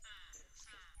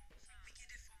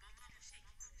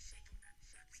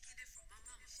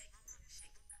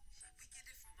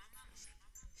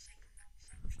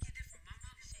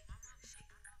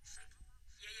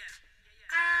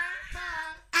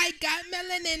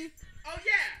melanin. Oh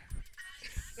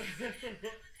yeah.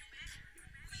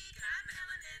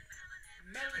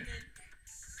 Melanin.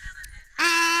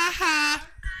 Aha.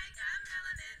 I got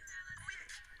melanin.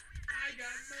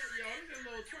 Yo, I'm gonna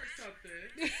little twerk something.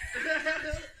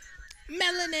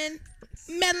 Melanin.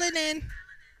 Melanin.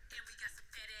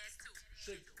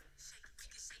 Shake.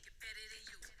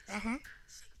 Uh-huh.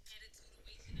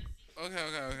 Okay.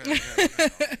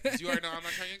 You already know I'm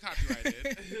not trying to get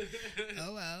copyrighted.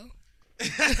 Oh, well.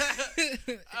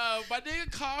 My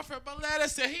nigga called from Atlanta,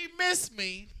 said he missed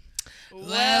me.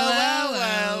 Well.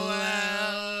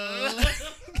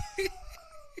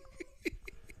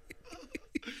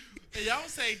 And y'all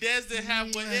say Des didn't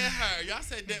have one in her. Y'all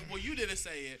said that. Well, you didn't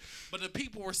say it, but the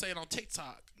people were saying on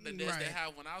TikTok that Des didn't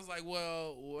have one. I was like,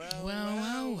 well.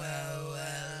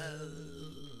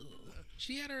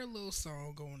 She had her little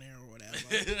song going there or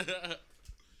whatever.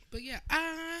 But yeah,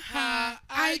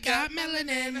 I got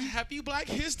melanin. Happy Black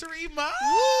History Month.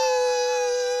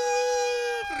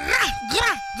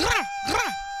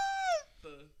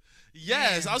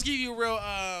 Yes, I was giving you a real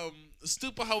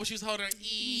stupid hoe. She was holding her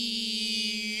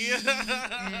E.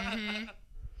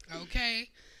 Okay.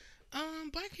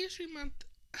 Black History Month.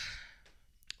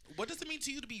 What does it mean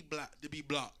to you to be black? To be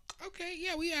black? Okay,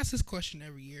 yeah, we ask this question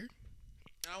every year.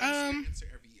 I want to answer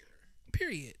every year.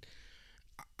 Period.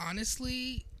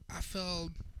 Honestly, I feel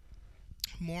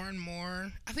more and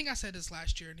more. I think I said this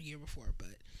last year and the year before,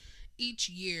 but each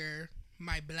year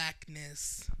my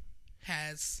blackness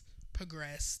has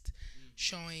progressed,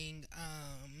 showing.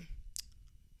 I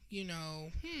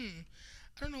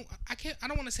don't know. I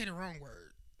don't want to say the wrong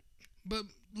word, but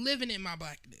living in my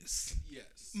blackness.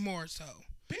 Yes. More so.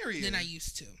 Period. Than I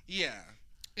used to. Yeah.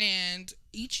 And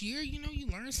each year, you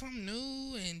learn something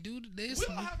new and do this. We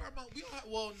all have our moments.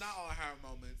 Well, not all have our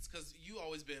moments, because you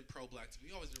always been pro-black to me.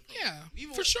 You always been pro-black. Yeah,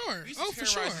 even for sure. We used to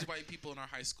terrorize these white people in our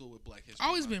high school with Black History.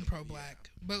 Always been pro-black,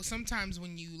 but sometimes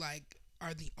when you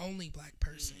are the only black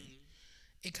person,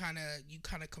 it you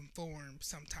kind of conform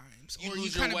sometimes, or you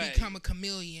kind of become a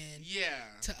chameleon. Yeah.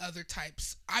 To other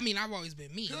types. I mean, I've always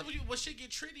been me. Because when shit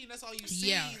get trendy, and that's all you see.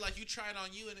 Yeah. Like you try it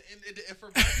on you, and for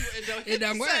black people, it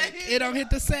don't work. It don't hit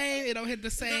the same. It don't hit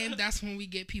the same. That's when we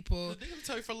get people. The nigga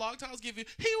tell you for a long time, I was giving you,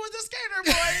 he was a skater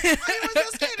boy. He was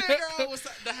a skater girl. What's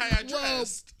the how I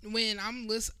dressed? Well, when I'm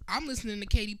listening to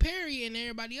Katy Perry and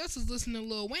everybody else is listening to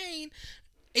Lil Wayne,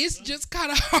 it's just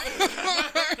kind of hard.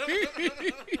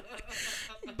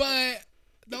 But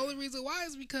the only reason why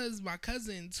is because my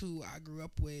cousins who I grew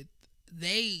up with,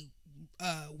 they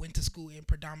went to school in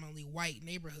predominantly white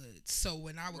neighborhoods. So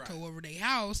when I would go over their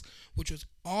house, which was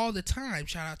all the time,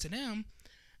 shout out to them,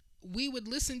 we would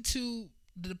listen to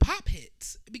the pop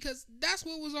hits because that's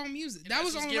what was on music. That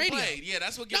was on radio. Played. Yeah,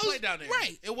 that's what get played down there.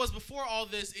 Right. It was before all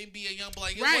this NBA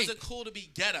Youngboy. It wasn't cool to be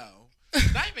ghetto.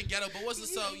 Not even ghetto, but wasn't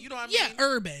so, you know what I mean? Yeah,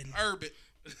 urban.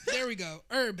 There we go.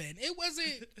 Urban. It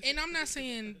wasn't, and I'm not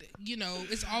saying,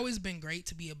 it's always been great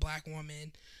to be a black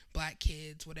woman, black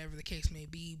kids, whatever the case may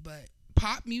be, but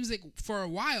pop music for a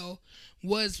while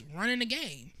was running the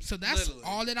game. So that's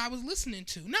all that I was listening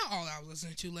to. Not all I was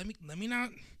listening to. Let me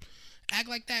not act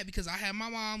like that, because I had my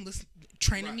mom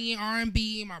training me in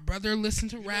R&B. My brother listened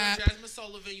to rap. Jasmine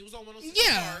Sullivan. You was on 106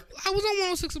 Park. I was on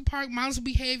 106 Park. Models of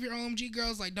Behavior, OMG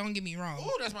Girls. Like, don't get me wrong.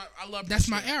 Oh, I love that's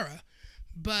my era.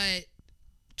 But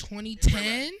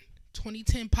 2010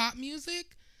 pop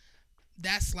music,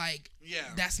 that's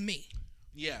that's me.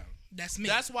 Yeah. That's me.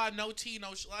 That's why no tea,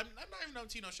 no shade. I'm not even no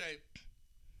tea, no shade.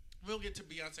 We'll get to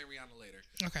Beyonce and Rihanna later.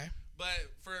 Okay. But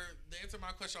for the answer to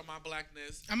my question on my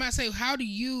blackness, I'm going to say, how do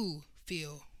you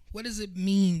feel? What does it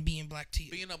mean being black to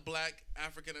you? Being a black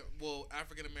African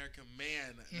American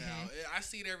man now, I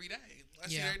see it every day. I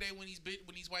see it every day when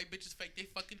these white bitches fake their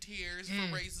fucking tears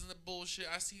for raisins and bullshit.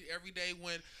 I see it every day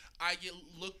when I get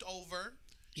looked over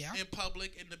in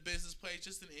public, in the business place,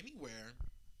 just in anywhere.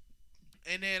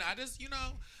 And then I just,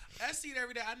 I see it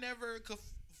every day. I never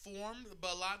conform,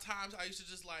 but a lot of times I used to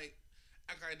just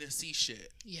act like I didn't see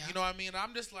shit. Yeah. You know what I mean?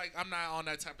 I'm just I'm not on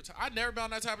that type of time. I've never been on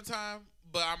that type of time,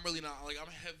 but I'm really not. I'm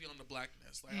heavy on the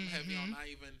blackness. I'm heavy on not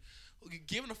even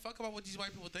giving a fuck about what these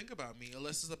white people think about me,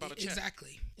 unless it's about a check.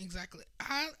 Exactly.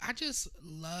 I just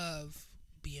love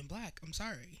being black. I'm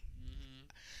sorry.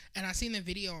 And I seen a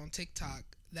video on TikTok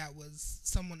that was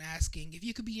someone asking, if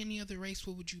you could be any other race,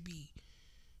 what would you be?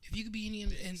 If you could be any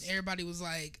other, and everybody was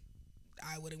like,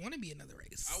 I wouldn't want to be another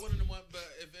race. I wouldn't want, but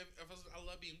if I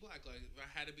love being black. Like, if I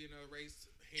had to be another race,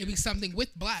 It'd be something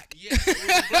with black. Yeah,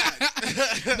 with black.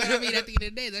 But I mean, at the end of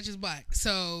the day, that's just black.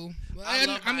 So I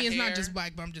mean, it's hair. not just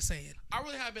black, but I'm just saying. I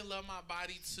really have been loving my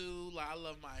body too. Like I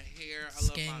love my hair, I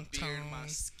Skin love my beard, tone. my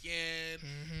skin,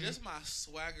 just my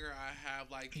swagger. I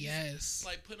have like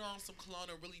like put on some cologne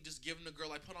and really just giving the girl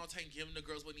like put on tank, giving the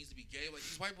girls what needs to be gay. Like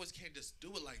these white boys can't just do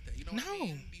it like that. You know what I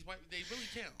mean? These white they really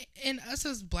can't. And us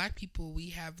as black people, we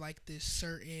have like this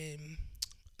certain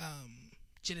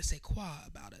je ne sais quoi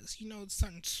about us. You know,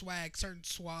 certain swag, certain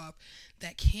suave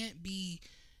that can't be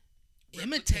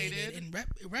imitated and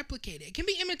replicated. It can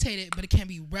be imitated, but it can't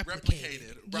be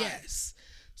replicated. Right. Yes.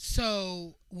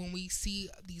 So when we see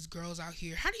these girls out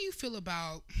here, how do you feel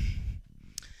about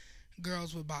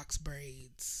girls with box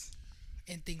braids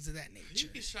and things of that nature? You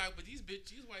be shocked, but these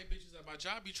white bitches at my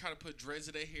job be trying to put dreads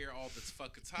in their hair all this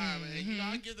fucking time, and you know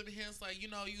I give them hints like you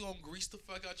know you gonna grease the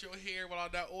fuck out your hair with all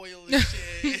that oil and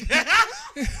shit.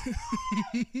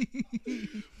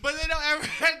 But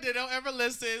they don't ever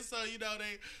listen. So you know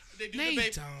they do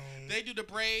they do the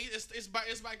braids. It's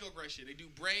microaggression. They do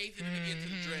braids and then they get to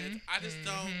the dreads. I just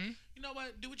don't. You know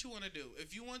what? Do what you want to do.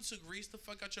 If you want to grease the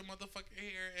fuck out your motherfucking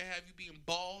hair and have you being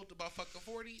bald about fucking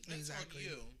 40, that's on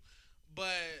you. But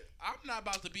I'm not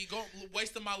about to be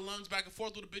wasting my lungs back and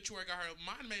forth with a bitch who I got her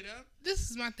mind made up. This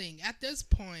is my thing. At this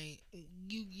point,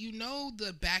 you know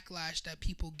the backlash that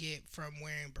people get from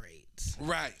wearing braids.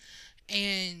 Right.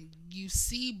 And you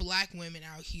see black women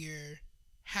out here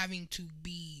having to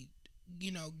be,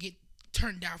 you know, get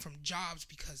turned down from jobs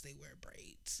because they wear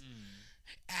braids,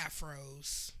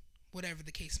 afros, whatever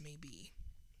the case may be.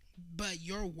 But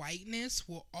your whiteness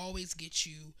will always get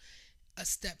you a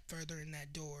step further in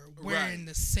that door wearing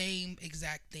the same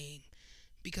exact thing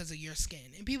because of your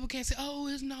skin. And people can't say, oh,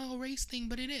 it's not a race thing,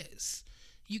 but it is.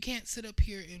 You can't sit up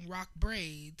here and rock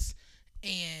braids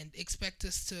and expect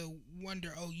us to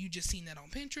wonder, oh, you just seen that on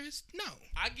Pinterest? No.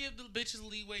 I give the bitches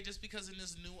leeway just because in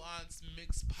this nuanced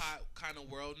mixed pot kind of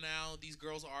world now, these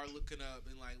girls are looking up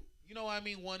and like, you know what I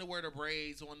mean, one to wear the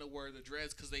braids, one to wear the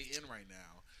dreads because they in right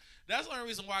now. That's the only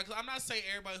reason why. Because I'm not saying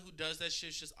everybody who does that shit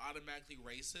is just automatically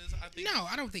racist. I think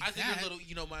I don't think that. I think a little,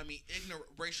 you know what I mean,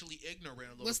 racially ignorant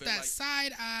a little What's bit. That like,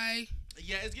 side eye?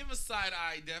 Yeah, it's giving side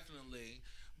eye definitely.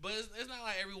 But it's not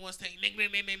like everyone's saying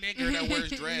nigger that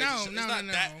wears dreads. No.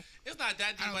 It's not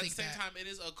that deep. But at the same time, it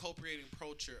is appropriating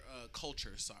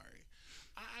culture. Sorry.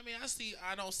 I mean,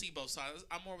 I don't see both sides.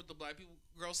 I'm more with the black people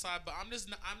girl side, but I'm just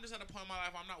at a point in my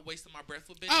life I'm not wasting my breath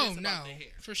with bitches about their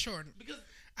hair. For sure. Because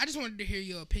I just wanted to hear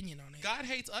your opinion on it. God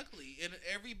hates ugly, and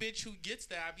every bitch who gets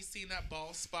that, I be seeing that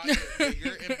bald spot get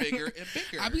bigger and bigger and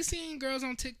bigger. I be seeing girls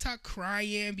on TikTok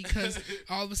crying because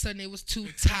all of a sudden it was too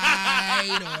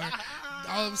tight,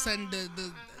 or all of a sudden the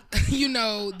you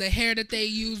know, the hair that they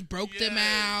used broke them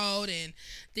out, and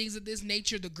things of this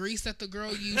nature. The grease that the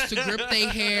girl used to grip their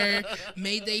hair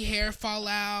made their hair fall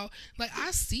out. Like,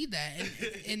 I see that,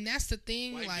 and that's the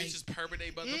thing. White like, bitches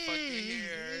permanate motherfucking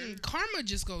hair. Karma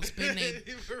just gonna spin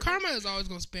Karma is always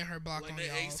gonna spin her block like on the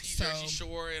y'all. AC Jersey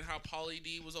Shore and how Pauly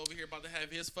D was over here about to have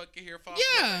his fucking hair fall.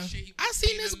 Yeah, I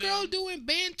seen this girl doing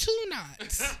Bantu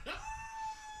knots.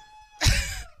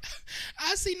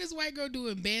 I seen this white girl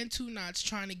doing Bantu knots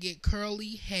trying to get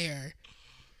curly hair.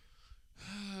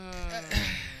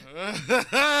 That's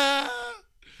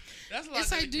a lot.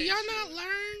 It's like, do y'all not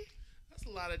learn? That's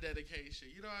a lot of dedication.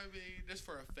 You know what I mean? Just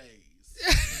for a phase.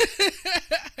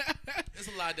 It's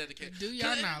a lot of dedication. Do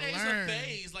y'all not learn? It's a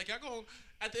phase. Like, y'all go.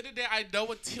 At the end of the day, I know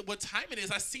what time it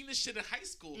is. I seen this shit in high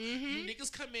school. You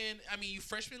niggas come in. I mean, you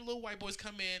freshmen little white boys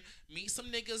come in, meet some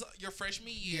niggas your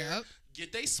freshman year,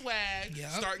 get they swag,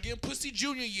 start getting pussy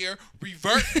junior year,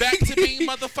 revert back to being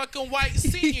motherfucking white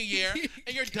senior year,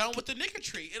 and you're done with the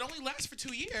niggatry. It only lasts for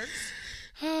 2 years.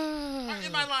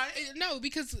 Am I lying? No,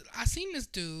 because I seen this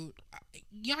dude.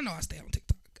 Y'all know I stay on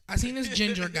TikTok. I seen this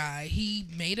ginger guy. He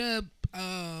made a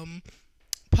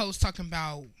post talking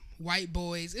about white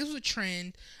boys. It was a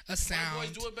trend, a sound. White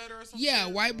boys do it better or something? Yeah,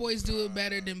 white boys do it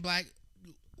better than black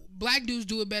dudes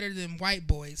do it better than white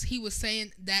boys. He was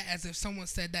saying that as if someone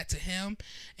said that to him,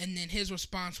 and then his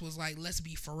response was like, let's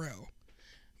be for real.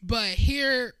 But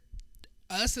here,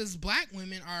 us as black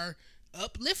women are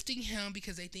uplifting him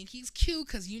because they think he's cute,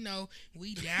 because, you know,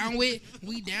 we down with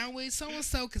so and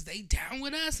so because they down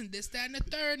with us and this, that, and the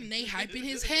third, and they hyping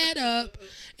his head up,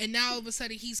 and now all of a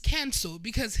sudden he's canceled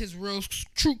because his real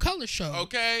true color show.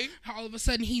 Okay. All of a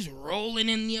sudden he's rolling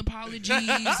in the apologies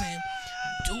and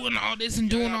doing all this and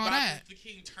doing all that. The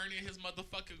King turning his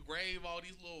motherfucking grave, all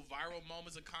these little viral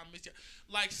moments and comments.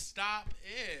 Like, stop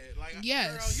it. Like,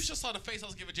 yes. Girl, you just saw the face I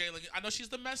was giving Jalen. I know she's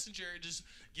the messenger, just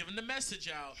giving the message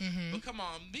out. Mm-hmm. But come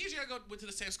on, me and Jalen went to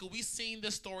the same school. We seen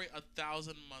this story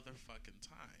 1,000 motherfucking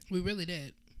times. We really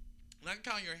did. And I can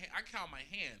count my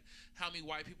hand how many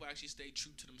white people actually stay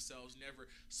true to themselves, never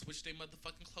switch their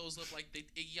motherfucking clothes up like they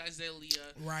Iggy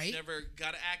Azalea. Right. Never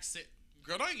got an accent.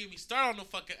 Girl, don't get me started on no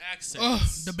fucking accents. Oh,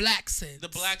 the black sense. The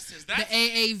black sense. The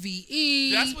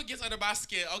AAVE. That's what gets under my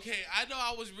skin. Okay, I know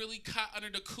I was really caught under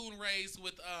the coon rays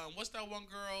with, what's that one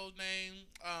girl name?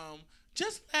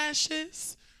 Just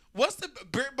Lashes. What's the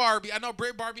Brit Barbie? I know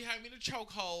Brit Barbie had me in a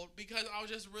chokehold because I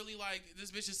was just really like, this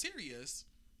bitch is serious.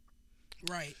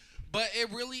 Right. But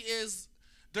it really is,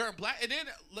 they're black. And then,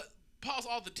 pause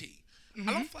all the tea. Mm-hmm.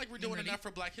 I don't feel like we're doing enough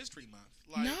for Black History Month.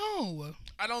 Like, no.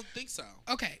 I don't think so.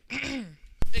 Okay.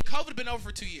 And COVID been over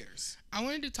for 2 years. I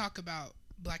wanted to talk about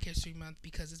Black History Month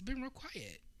because it's been real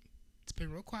quiet. It's been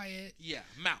real quiet. Yeah,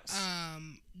 mouse.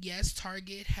 Yes,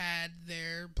 Target had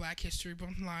their Black History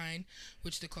Month line,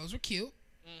 which the clothes were cute.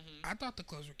 Mm-hmm. I thought the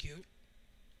clothes were cute.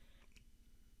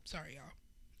 Sorry, y'all.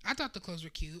 I thought the clothes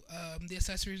were cute. The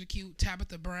accessories are cute.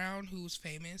 Tabitha Brown, who's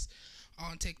famous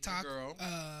on TikTok,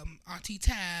 Auntie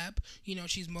Tab, you know,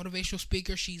 she's a motivational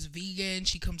speaker. She's vegan.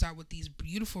 She comes out with these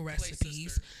beautiful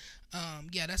recipes.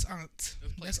 Yeah, that's Aunt.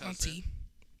 That's Auntie.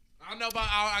 I don't know about.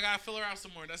 I gotta fill her out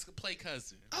some more. That's a play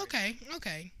cousin. Right?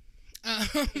 Okay.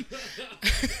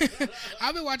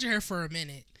 I've been watching her for a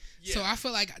minute. Yeah. So I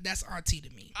feel like that's Auntie to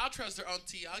me. I'll trust her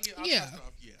Auntie. I'll trust her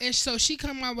off. Yeah. And so she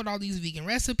come out with all these vegan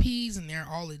recipes, and they're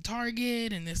all in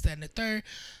Target, and this, that, and the third.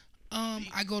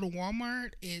 I go to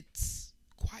Walmart. It's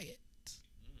quiet.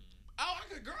 Oh, I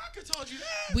could told you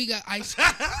that. We got ice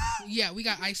cream. Yeah, we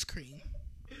got ice cream.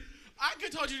 I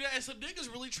could told you that, and some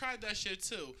niggas really tried that shit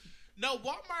too. No,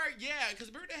 Walmart, yeah, because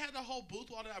remember they had the whole booth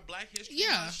with all that Black History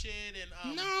shit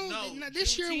and no,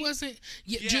 this year wasn't.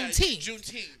 Yeah,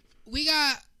 Juneteenth. We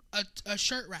got a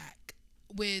shirt rack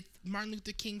with Martin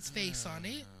Luther King's face on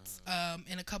it,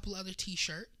 and a couple other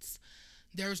T-shirts.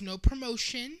 There's no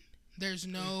promotion. There's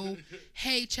no,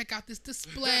 hey, check out this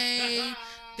display.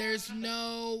 There's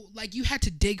no, like, you had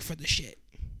to dig for the shit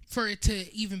for it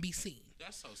to even be seen.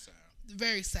 That's so sad.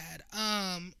 Very sad.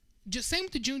 Just same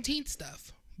with the Juneteenth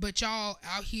stuff. But y'all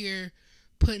out here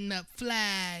putting up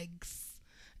flags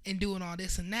and doing all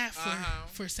this and that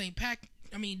for St.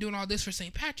 doing all this for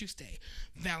St. Patrick's Day,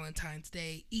 Valentine's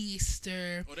Day,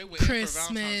 Easter,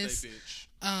 Christmas,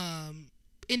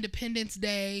 Independence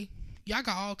Day. Y'all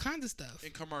got all kinds of stuff.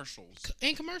 In commercials.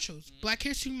 Mm-hmm. Black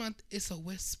History Month is a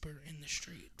whisper in the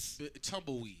streets.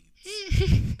 Tumbleweeds.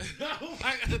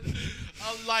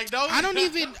 Like, no. I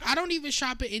don't even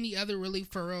shop at any other really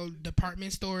for real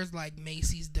department stores like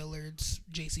Macy's, Dillard's,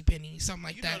 JCPenney, something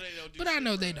like that. But I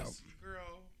know they don't.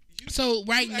 Girl, so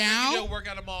right now, you don't work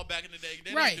at a mall back in the day.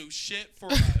 They don't do shit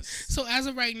for us. So as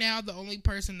of right now, the only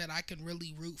person that I can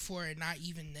really root for, and not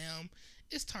even them,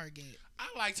 is Target. I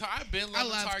like Target. I've been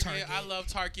loving Target. I love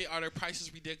Target. Are their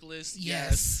prices ridiculous?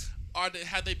 Yes.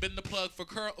 Have they been the plug for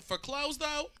clothes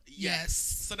though? Yes.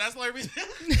 So that's the only reason.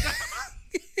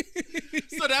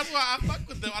 So that's why I fuck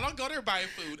with them. I don't go there buying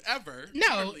food ever.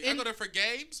 No, I go there for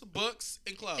games, books,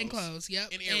 and clothes.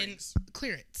 Yep. And earrings. And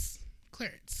clearance.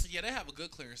 Yeah, they have a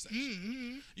good clearance section.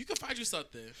 Mm-hmm. You can find you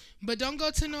something. But don't go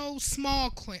to no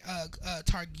small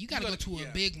Target. You gotta go to a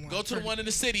big one. Go to the one in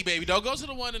the city, baby. Don't go to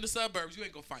the one in the suburbs. You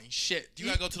ain't gonna find shit. You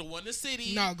gotta go to the one in the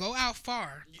city. No, go out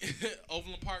far.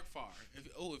 Overland Park far.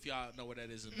 If y'all know where that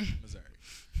is in Missouri.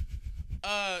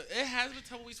 It has been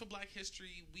 10 weeks for Black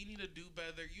History. We need to do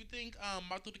better. You think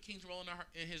Martin Luther King's role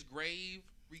in his grave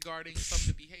regarding some of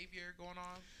the behavior going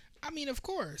on? I mean, of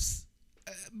course.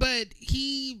 But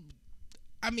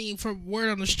for word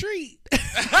on the street,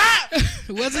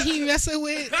 wasn't he messing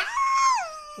with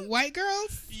white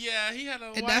girls? Yeah, he had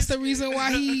a. And that's the reason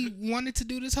why he wanted to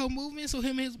do this whole movement, so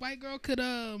him and his white girl could,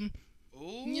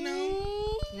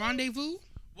 rendezvous.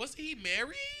 Was he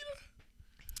married?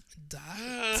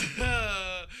 Died.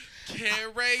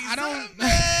 Can't raise a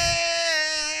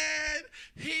man.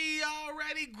 He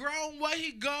already grown. What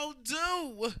he gonna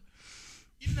do?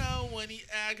 You know, when he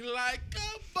act like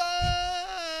a boy.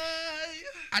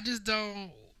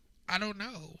 I don't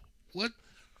know. What?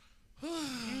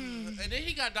 And then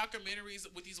he got documentaries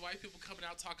with these white people coming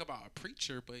out talk about a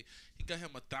preacher, but he got him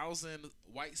 1,000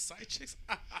 white side chicks.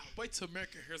 Wait till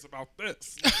America hears about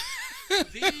this.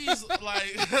 These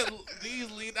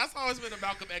lead. That's always been a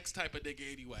Malcolm X type of nigga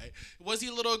anyway. Was he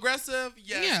a little aggressive?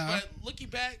 Yes. Yeah. But looking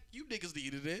back, you niggas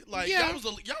needed it. Like, y'all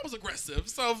was aggressive.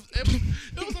 So, it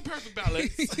was a perfect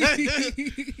balance.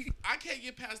 I can't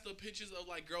get past the pictures of,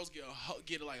 like, girls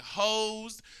getting like,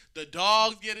 hosed. The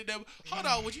dogs getting them. Hold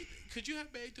on. Could you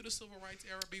have made through the civil rights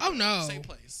era? No. Same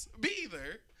place. Me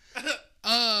either.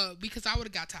 Because I would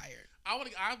have got tired. I would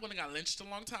have got lynched a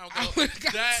long time ago. I would have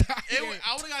got tired.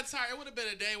 I would have got tired. It would have been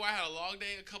a day where I had a long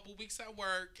day, a couple weeks at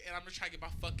work, and I'm just trying to get my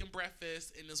fucking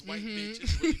breakfast, and this white bitch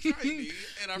is really trying me.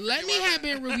 And Let me have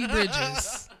been Ruby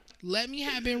Bridges. Let me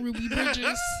have been Ruby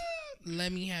Bridges.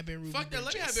 Let me have been Ruby Fuck that. Bridges.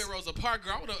 Let me have been Rosa Parker.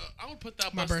 I would put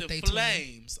that bust in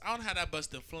flames. I don't have that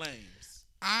bust in flames.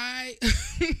 I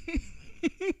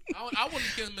want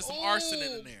to get some arson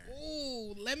in there.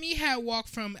 Ooh, let me have walk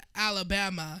from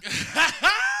Alabama.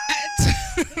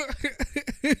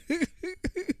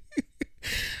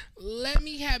 Let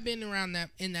me have been around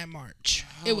in that march.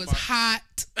 It was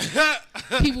hot.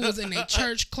 People was in their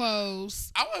church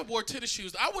clothes. I would have wore tennis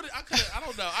shoes. I don't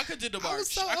know. I could do the march. I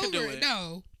was so could over do it.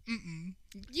 No.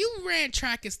 You ran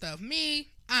track and stuff. Me,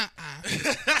 I'd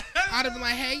have been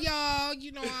like, hey, y'all,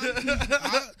 you know,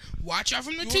 I'll watch y'all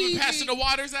from the TV. Passing the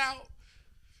waters out.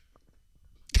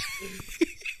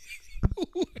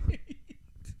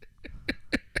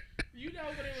 You know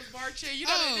when it was marching, they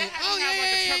had to have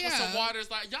like a truck with some waters.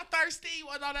 Like, y'all thirsty?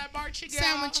 Want all that marching?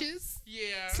 Sandwiches.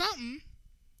 Yeah. Something.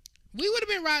 We would have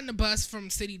been riding the bus from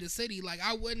city to city. Like,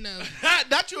 I wouldn't have.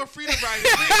 Not you a freedom rider.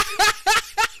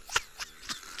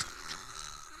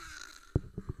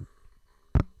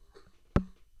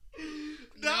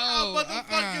 No,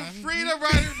 motherfucking freedom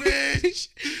rider, bitch.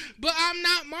 But I'm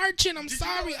not marching. I'm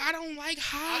sorry. I don't like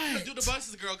hot. I couldn't do the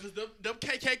buses, girl, because them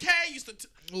KKK used to tip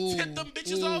them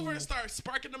bitches over and start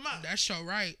sparking them up. That's your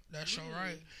right. That's your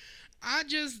right.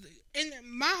 And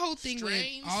my whole thing with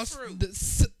also the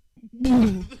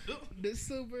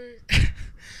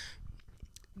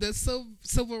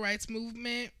civil rights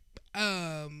movement,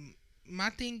 my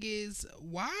thing is,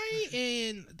 why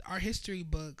in our history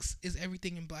books is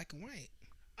everything in black and white?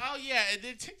 Oh yeah, and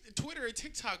then Twitter and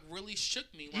TikTok really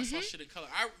shook me when I saw shit in color.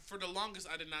 For the longest,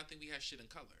 I did not think we had shit in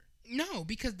color. No,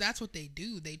 because that's what they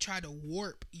do. They try to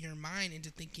warp your mind into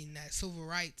thinking that civil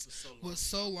rights was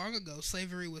so long ago.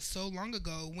 Slavery was so long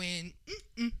ago when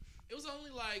it was only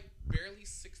like barely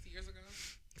 60 years ago.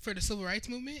 For the civil rights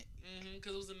movement?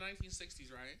 Because it was the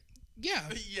 1960s, right? Yeah.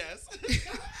 Yes.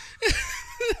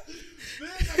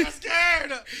 Bitch, I got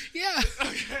scared. Yeah.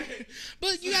 Okay.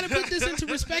 But you got to put this into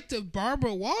perspective.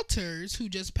 Barbara Walters, who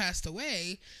just passed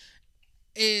away,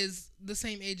 is the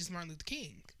same age as Martin Luther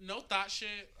King. No thought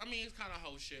shit. I mean, it's kind of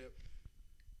whole shit.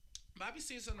 But I be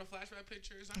seeing some of the flashback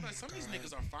pictures. I'm like, some of these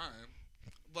niggas are fine.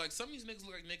 Like, some of these niggas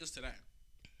look like niggas today.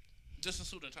 Just in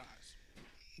suit and ties.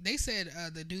 They said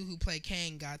the dude who played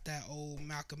Kane got that old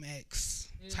Malcolm X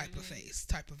type of face,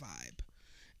 type of vibe.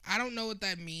 I don't know what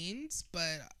that means,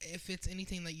 but if it's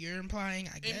anything that you're implying,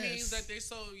 I guess. It means that they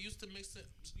so used to mess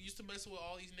with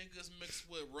all these niggas, mixed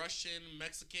with Russian,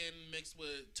 Mexican, mixed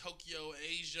with Tokyo,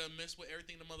 Asia, mixed with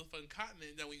everything in the motherfucking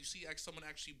continent, that when you see someone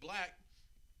actually black,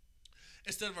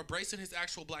 instead of embracing his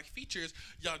actual black features,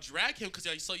 y'all drag him because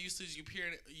y'all so used to his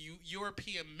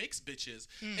European mixed bitches.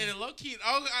 And low key,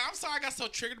 I'm sorry I got so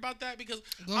triggered about that because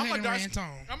I'm a rant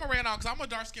on because I'm a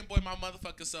dark skinned boy my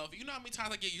motherfucking self. You know how many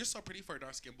times I get, you're so pretty for a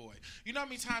dark skinned boy. You know how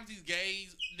many times these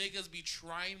gays niggas be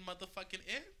trying motherfucking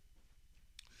it?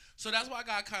 So that's why I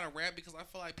got kind of rant, because I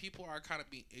feel like people are kind of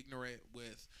being ignorant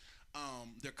with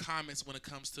their comments when it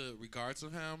comes to regards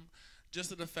of him. Just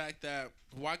to the fact that,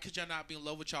 why could y'all not be in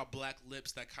love with y'all black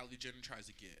lips that Kylie Jenner tries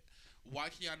to get? Why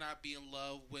can y'all not be in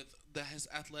love with his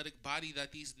athletic body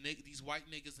that these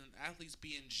white niggas and athletes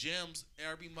be in gyms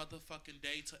every motherfucking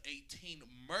day to 18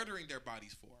 murdering their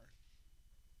bodies for?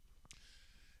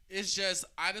 It's just,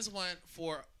 I just want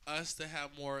for us to have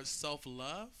more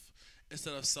self-love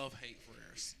instead of self-hate for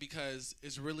us, because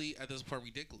it's really, at this point,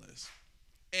 ridiculous.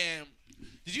 And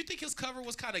did you think his cover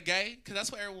was kind of gay? Because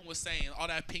that's what everyone was saying. All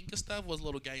that pink and stuff was a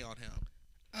little gay on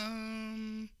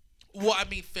him. Well, I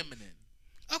mean feminine.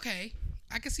 Okay.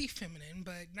 I can see feminine,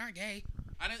 but not gay.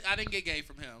 I didn't get gay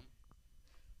from him.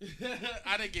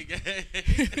 I didn't get gay.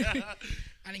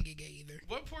 I didn't get gay either.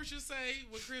 What Portia say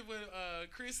with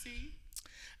Chrissy?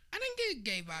 I didn't get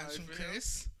gay vibes from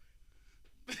Chris.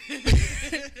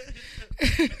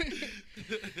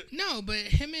 No, but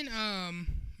him and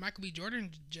Michael B.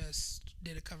 Jordan just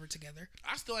did a cover together.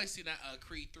 I still ain't seen that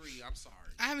Creed 3. I'm sorry.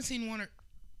 I haven't seen one or...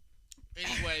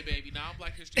 Anyway, baby, now I'm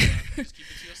Black History Month. Just keep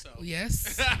it to yourself.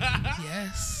 Yes.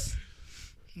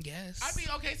 Yes. I mean,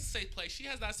 okay, it's a safe place. She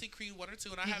has not seen Creed 1 or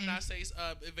 2, and I have not seen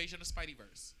Invasion of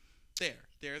Spideyverse.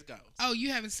 There it goes. Oh,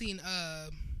 you haven't seen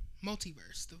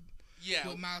Multiverse?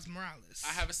 With Miles Morales.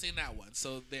 I haven't seen that one.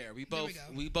 So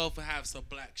we both have some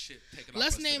black shit taken off.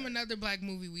 Let's name another black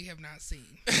movie we have not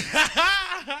seen.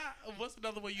 What's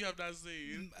another one you have not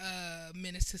seen?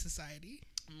 Menace to Society.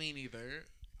 Me neither.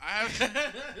 I have.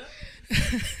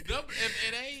 No, if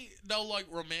it ain't no like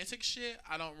romantic shit,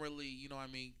 I don't really, you know what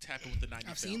I mean, tap in with the 90s.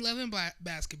 I've seen Love and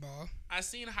Basketball. I've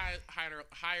seen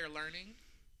Higher Learning.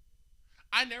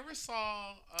 I never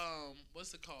saw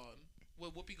what's it called?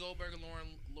 With Whoopi Goldberg and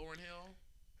Lauren Hill.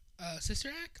 Sister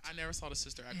Act? I never saw the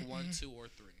Sister Act 1, 2, or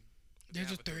 3.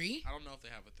 There's a 3? I don't know if they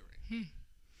have a 3.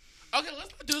 Okay,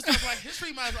 let's not do stuff like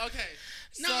History Month. Okay.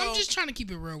 No, I'm just trying to keep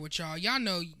it real with y'all. Y'all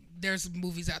know there's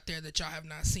movies out there that y'all have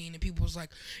not seen, and people was like,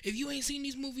 if you ain't seen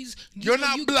these movies, you're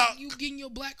not black. You getting your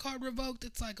black card revoked.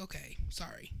 It's like, okay,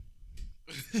 sorry.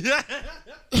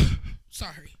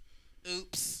 Sorry.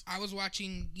 Oops. I was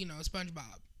watching,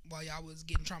 SpongeBob while y'all was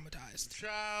getting traumatized.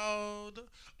 Child.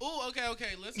 Oh,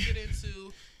 okay. Let's get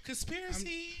into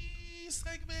conspiracy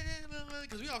segment.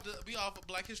 Because we off of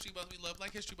Black History Month. We love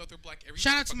Black History Month. We're black every day.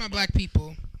 Shout out to my black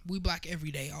people. We black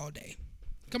every day, all day.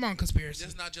 Come on, conspiracy.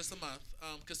 It's not just a month.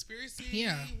 Conspiracy.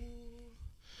 Yeah.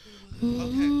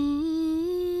 Okay.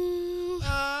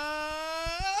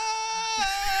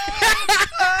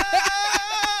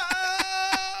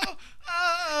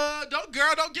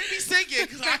 Don't get me singing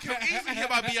because I can easily hear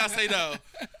my Beyonce though.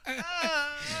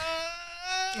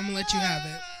 I'm gonna let you have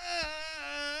it.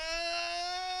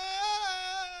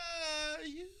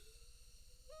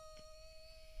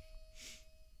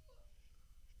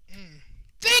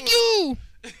 Thank you.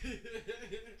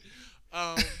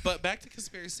 But back to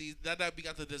conspiracies. Now that we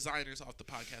got the designers off the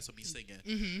podcast, will be singing.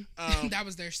 Mm-hmm. That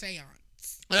was their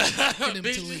seance for them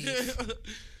to leave.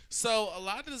 So a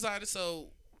lot of the designers. So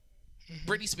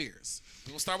Britney Spears. We're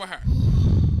gonna start with her.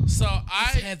 So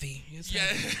it's heavy.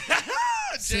 Heavy.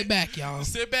 Sit back, y'all.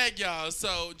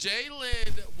 So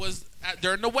Jalen was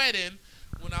during the wedding.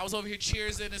 When I was over here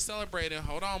cheersing and celebrating,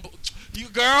 hold on, hold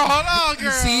on,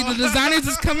 girl. See, the designers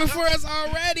is coming for us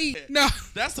already. No,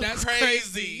 that's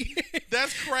crazy.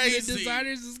 That's crazy. The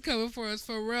designers is coming for us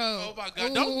for real. Oh my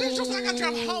god! Don't bitch, just like I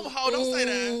drop home, ho. Don't say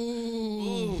that.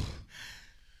 Ooh.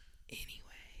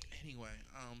 Anyway,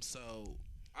 so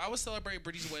I was celebrating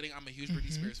Britney's wedding. I'm a huge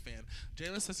Britney Spears fan.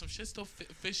 Jalen said some shit still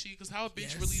fishy because how a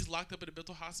bitch really is locked up in a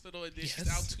mental hospital and then she's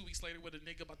out 2 weeks later with a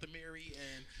nigga about to marry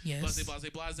and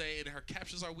blase and her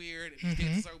captions are weird and her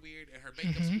dances are weird and her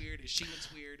makeup's weird and she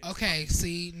looks weird. Okay,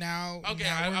 see now. Okay,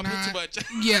 I put too much.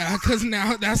 Yeah, because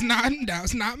now that's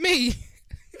not me.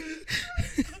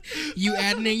 You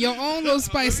adding in your own little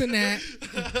spice in that.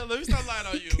 Let me stop lying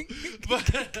on you. But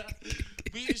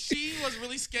she was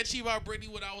really sketchy about Britney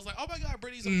when I was like, oh my god,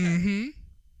 Britney's okay.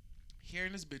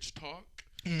 Hearing this bitch talk,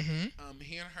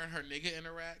 hearing her and her nigga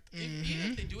interact,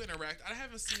 even if they do interact, I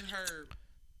haven't seen her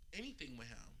anything with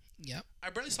him. Yep. I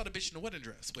barely saw the bitch in the wedding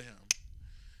dress with him.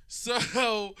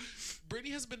 So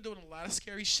Britney has been doing a lot of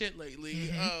scary shit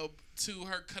lately. To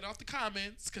her cut off the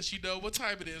comments because she know what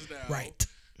time it is now. Right.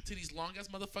 To these long ass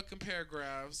motherfucking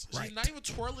paragraphs. Right. She's not even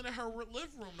twirling in her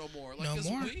living room no more. Like,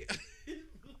 no more.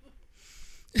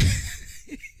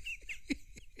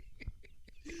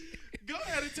 Go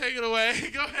ahead and take it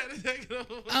away.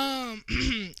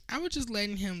 I was just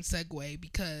letting him segue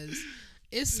because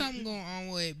it's something going on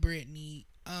with Britney.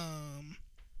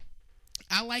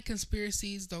 I like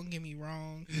conspiracies, don't get me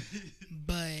wrong,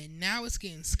 but now it's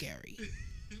getting scary.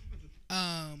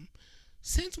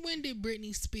 Since when did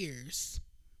Britney Spears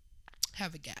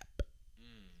have a gap?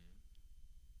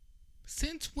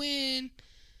 Since when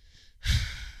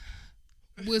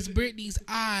was Britney's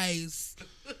eyes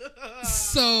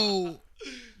so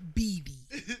beady?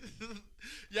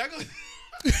 Y'all go.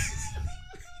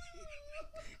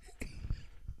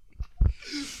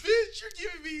 Bitch, you're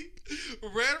giving me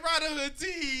Red Riding Hood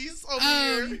tease over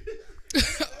here.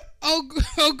 Oh,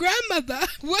 grandmother,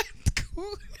 what?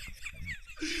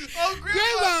 Oh,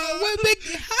 grandma, what big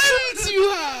hands you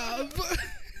have?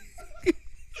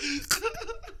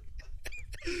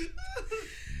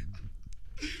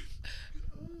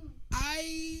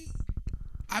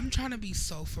 I'm trying to be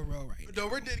so for real right now. No,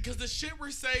 we're dead because the shit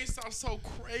we're saying sounds so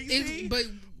crazy.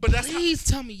 But that's please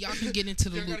tell me y'all can get into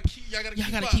the loop. Y'all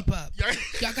gotta keep up.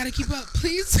 Y'all gotta keep up.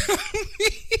 Please tell me.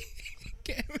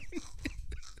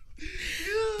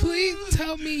 Please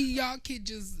tell me y'all can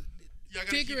just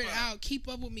figure it out. Keep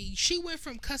up with me. She went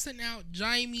from cussing out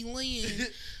Jamie Lynn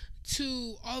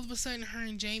to all of a sudden her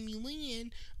and Jamie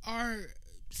Lynn are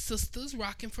sisters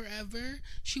rocking forever.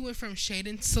 She went from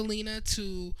shading Selena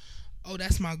to oh,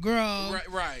 that's my girl.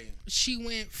 Right. She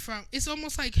went from, it's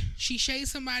almost like she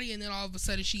shades somebody and then all of a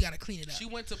sudden she got to clean it up. She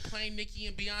went to playing Nicki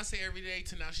and Beyonce every day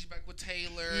to now she's back with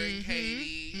Taylor and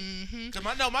Katie. Cause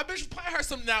my bitch was playing her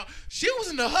some. Now she was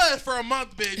in the hood for a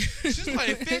month, bitch. She was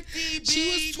playing 50. B,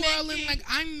 she was twirling Nicki. like,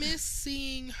 I miss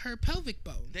seeing her pelvic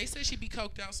bone. They say she be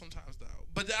coked out sometimes though,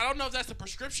 but I don't know if that's the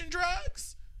prescription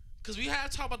drugs. Cause we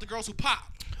had to talk about the girls who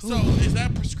pop. So is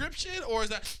that prescription or is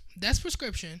that? That's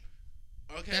prescription.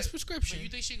 Okay. That's prescription. But you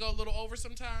think she go a little over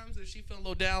sometimes if she feel a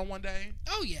little down one day?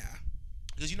 Oh yeah.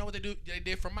 Because you know what they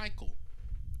did for Michael.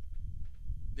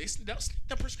 They'll sneak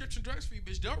the prescription drugs for you,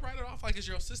 bitch. They'll write it off like it's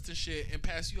your assistant shit and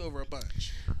pass you over a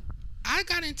bunch. I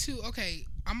got into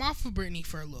I'm off of Britney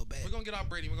for a little bit. We're gonna get off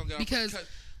Britney. We're gonna get because off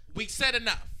we said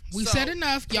enough. We said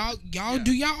enough. Y'all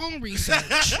do your own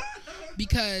research.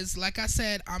 Because like I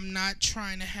said, I'm not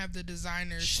trying to have the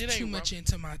designers too much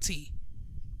into my tea.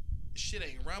 Shit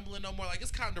ain't rumbling no more. Like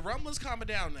it's the rumbling's calming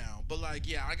down now. But like,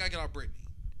 yeah, I gotta get off Britney.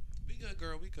 We good,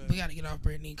 girl. We good. We gotta get off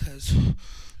Britney because.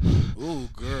 Ooh,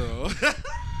 girl.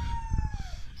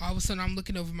 All of a sudden, I'm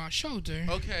looking over my shoulder.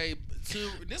 Okay,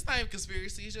 this not even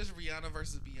conspiracy. It's just Rihanna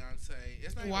versus Beyonce.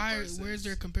 It's not even versus. Where's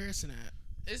their comparison at?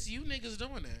 It's you niggas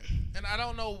doing it. And I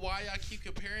don't know why I keep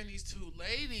comparing these two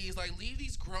ladies. Like, leave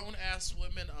these grown-ass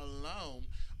women alone.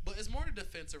 But it's more the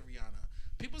defense of Rihanna.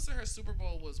 People say her Super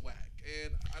Bowl was whack.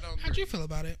 And I don't agree. How'd you feel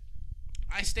about it?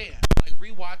 I stand. Like,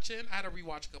 rewatching. I had a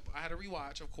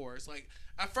rewatch, of course. Like,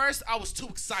 at first, I was too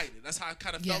excited. That's how I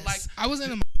kind of felt like. I was in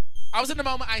the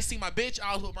moment. I see my bitch.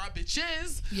 I was with my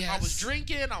bitches. Yes. I was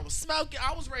drinking. I was smoking.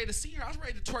 I was ready to see her. I was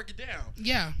ready to twerk it down.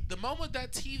 Yeah. The moment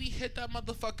that TV hit that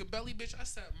motherfucking belly, bitch, I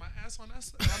sat my ass on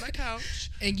that couch.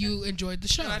 And you enjoyed the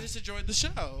show. And I just enjoyed the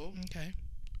show. Okay.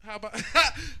 How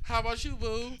about you,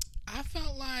 boo? I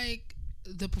felt like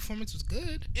the performance was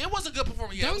good. It was a good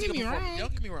performance. Yeah, Don't get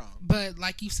me wrong. But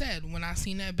like you said, when I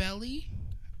seen that belly,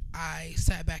 I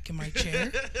sat back in my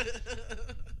chair.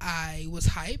 I was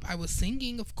hype. I was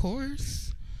singing, of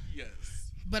course.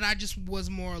 Yes. But I just was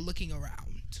more looking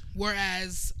around.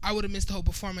 Whereas I would have missed the whole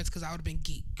performance because I would have been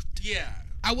geeked. Yeah.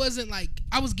 I wasn't like,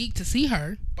 I was geeked to see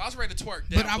her. But I was ready to twerk.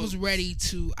 But I was ready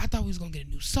to, I thought we was going to get a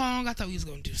new song. I thought we was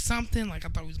going to do something. Like, I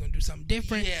thought we was going to do something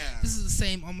different. Yeah. This is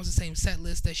almost the same set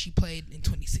list that she played in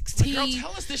 2016. Girl,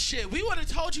 tell us this shit. We would have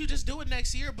told you just do it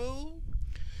next year, boo.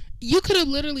 You could have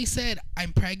literally said,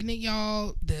 I'm pregnant,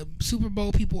 y'all. The Super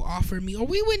Bowl people offered me. Or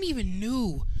we wouldn't even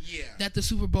knew that the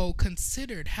Super Bowl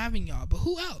considered having y'all. But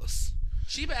who else?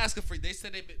 She been asking for, they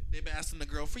said they've been asking the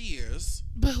girl for years.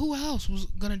 But who else was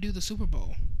going to do the Super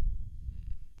Bowl?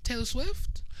 Taylor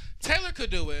Swift? Taylor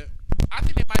could do it. I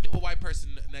think they might do a white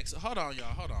person next. Hold on, y'all.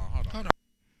 Hold on.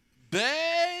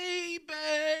 Baby.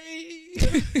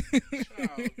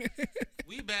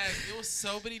 We back. It was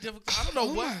so many difficult. I don't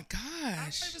know what. Oh my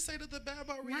gosh. I don't even say nothing bad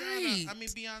about Rihanna. Right. I mean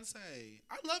Beyonce.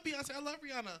 I love Beyonce. I love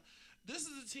Rihanna. This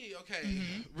is the tea. Okay.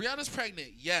 Mm-hmm. Rihanna's pregnant.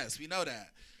 Yes, we know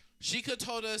that. She could have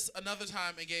told us another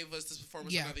time and gave us this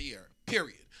performance another year.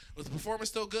 Period. Was the performance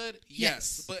still good?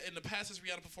 Yes. But in the past, has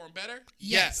Rihanna performed better?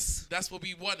 Yes. That's what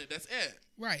we wanted. That's it.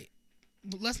 Right.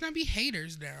 But let's not be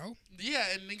haters now. Yeah,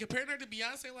 and then comparing her to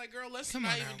Beyonce, like, girl, let's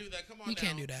not even do that. Come on, we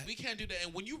can't do that. We can't do that.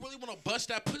 And when you really want to bust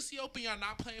that pussy open, y'all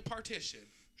not playing partition.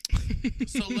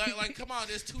 So like, come on,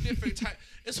 there's two different type.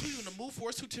 It's who you want to move for.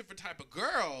 It's two different type of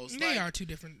girls. They are two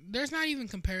different. There's not even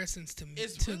comparisons to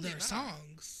really their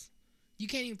songs. You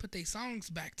can't even put their songs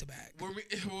back to back. When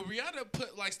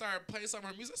Rihanna started playing some of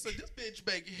her music, I said, this bitch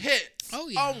make hits. Oh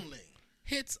yeah, only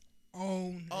hits.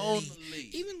 Only.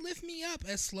 Even Lift Me Up,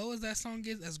 as slow as that song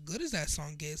is, as good as that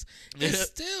song is, it's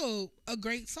still a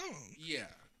great song. Yeah.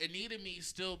 And Need of Me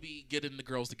still be getting the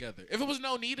girls together. If it was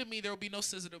no Need of Me, there would be no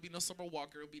SZA, there would be no Summer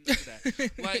Walker, there would be none of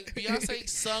that. Like, Beyonce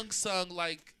sung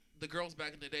like the girls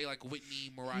back in the day, like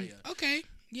Whitney, Mariah. Okay.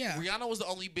 Yeah. Rihanna was the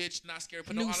only bitch not scared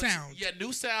to put new sound. Yeah,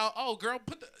 new sound. Oh, girl,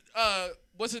 put the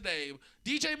what's her name?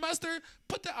 DJ Mustard,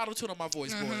 put the auto-tune on my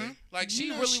voice, boy. Like,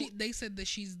 they said that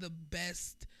she's the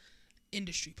best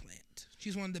industry plant.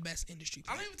 She's one of the best industry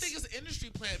plants. I don't even think it's an industry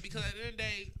plant because at the end of the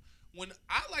day, when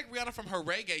I like Rihanna from her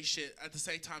reggae shit at the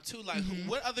same time too. Like,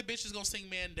 what other bitch is gonna sing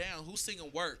Man Down? Who's singing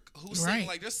Work? Who's singing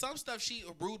like? There's some stuff she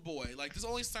a rude boy. Like, there's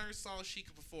only certain songs she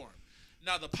can perform.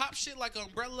 Now the pop shit like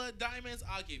Umbrella, Diamonds,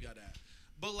 I'll give y'all that.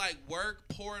 But like Work,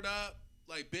 Pour It Up,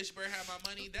 like Bitch Better Have My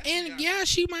Money. That's and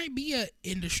she might be a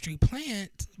industry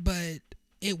plant, but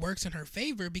it works in her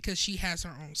favor because she has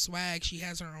her own swag. She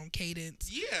has her own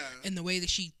cadence. Yeah. And the way that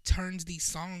she turns these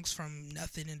songs from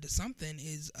nothing into something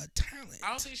is a talent. I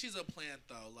don't think she's a plant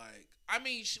though. Like, I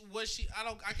mean,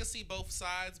 I can see both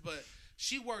sides, but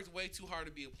she worked way too hard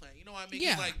to be a plant. You know what I mean?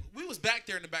 Yeah. Like, we was back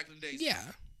there in the back of the days. Yeah.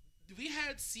 we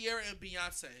had Sierra and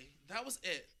Beyonce. That was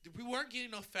it. We weren't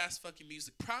getting no fast fucking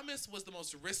music. Promise was the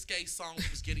most risque song we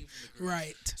was getting from the girls.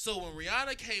 Right. So when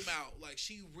Rihanna came out, like,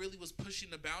 she really was pushing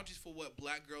the boundaries for what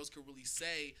black girls could really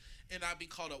say and not be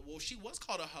called a. Well, she was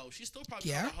called a hoe. She's still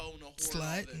probably called a hoe and a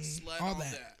whore, slut, all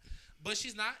that. But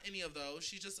she's not any of those.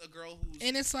 She's just a girl who's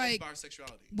and it's like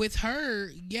bisexuality. With her,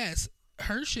 yes.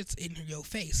 Her shit's in your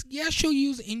face. Yeah, she'll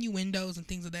use innuendos and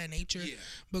things of that nature. Yeah.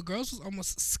 But girls was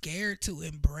almost scared to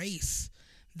embrace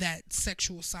that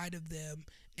sexual side of them.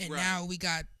 And now we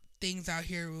got things out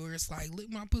here where it's like,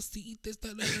 lick my pussy, eat this,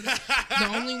 that.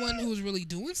 The only one who was really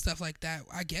doing stuff like that,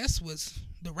 I guess, was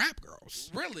the rap girls.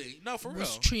 Really? No, for real.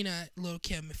 Was Trina, Lil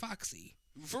Kim, and Foxy.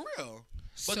 For real.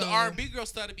 But the R&B girls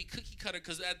started to be cookie cutter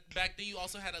because back then you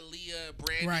also had Aaliyah,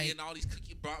 Brandy, and all these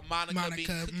Monica being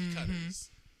cookie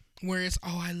cutters. Where it's,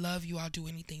 oh, I love you, I'll do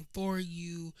anything for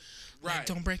you. Right. Like,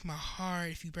 don't break my heart.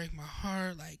 If you break my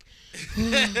heart, like,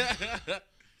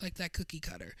 like that cookie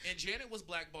cutter. And Janet was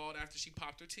blackballed after she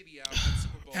popped her titty out at the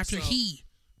Super Bowl.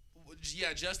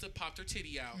 Yeah, Justin popped her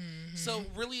titty out. Mm-hmm. So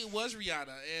really, it was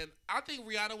Rihanna, and I think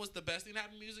Rihanna was the best thing to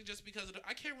happen in music just because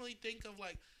I can't really think of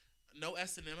like. No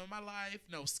S&M in my life,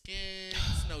 no Skins,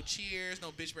 no Cheers, no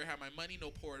Bitch Better Have My Money, no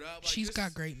Pour It Up. Like, she's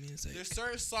got great music. There's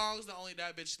certain songs that only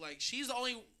that bitch, like, she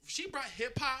brought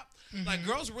hip-hop. Mm-hmm. Like,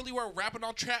 girls really were rapping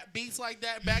on trap beats like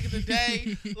that back in the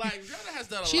day. Like, Rihanna has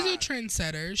done a lot. She's a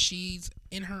trendsetter. She's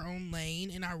in her own lane,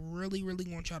 and I really,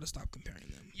 really want y'all to stop comparing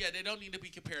them. Yeah, they don't need to be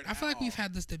compared I feel like we've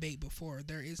had this debate before.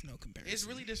 There is no comparison. It's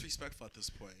really disrespectful at this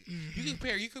point. Mm-hmm.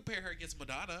 You compare her against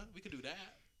Madonna. We could do that.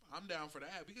 I'm down for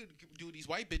that. We could do these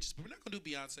white bitches, but we're not gonna do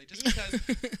Beyonce just because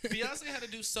Beyonce had to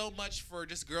do so much for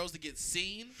just girls to get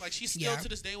seen. Like she still to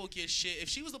this day will get shit. If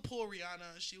she was to pull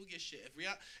Rihanna, she would get shit.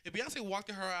 If Beyonce walked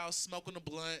to her house smoking a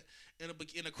blunt in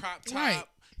a crop top,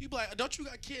 you'd be like, "Don't you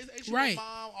got kids? Ain't you a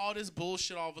mom?" All this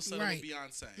bullshit all of a sudden with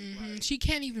Beyonce. Mm-hmm. Like, she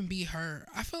can't even be her.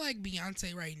 I feel like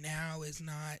Beyonce right now is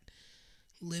not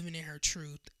living in her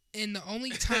truth, and the only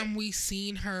time we've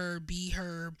seen her be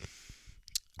her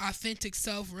authentic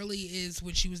self really is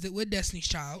when she was with Destiny's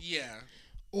Child. Yeah.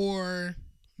 Or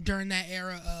during that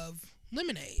era of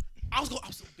Lemonade. I was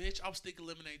thinking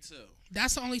Lemonade too.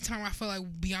 That's the only time I feel like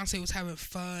Beyonce was having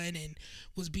fun and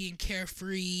was being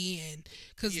carefree, and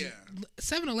because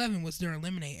 7-Eleven was during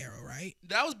Lemonade era, right?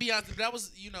 That was Beyonce. That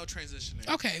was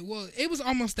transitioning. Okay, well it was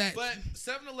almost that. But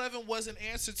 7-Eleven was an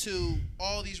answer to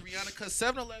all these Rihanna because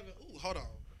 7-Eleven. Ooh, hold on.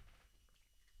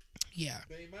 Yeah.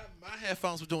 Man, my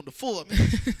headphones were doing the full up.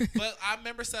 But I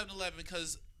remember 7-Eleven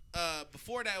because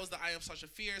before that it was the I Am Sasha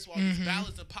Fierce, all these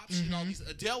ballads and pop shit, all these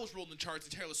Adele was ruling the charts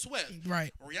and Taylor Swift.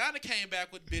 Right. Rihanna came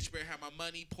back with Bitch Better Have My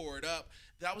Money, Pour It Up.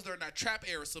 That was during that trap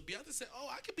era. So Beyonce said, oh,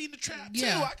 I could be in the trap too.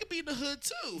 I could be in the hood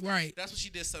too. Right. That's what she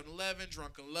did. 7-Eleven,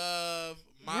 Drunken Love,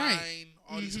 Mine,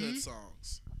 all these hood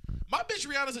songs. My bitch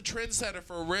Rihanna's a trendsetter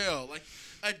for real. Like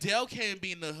Adele can't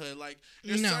be in the hood. Like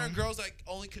there's certain girls that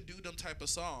only can do them type of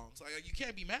songs. Like you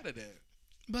can't be mad at that.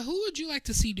 But who would you like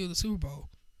to see do the Super Bowl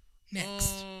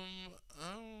next?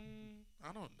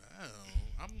 I don't know.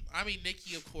 I mean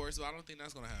Nicki, of course, but I don't think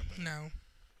that's gonna happen. No.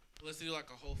 Let's do like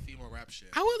a whole female rap shit.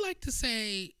 I would like to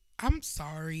say, I'm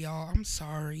sorry, y'all. I'm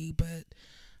sorry, but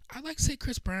I'd like to say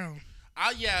Chris Brown.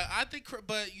 I think.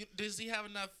 But does he have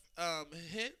enough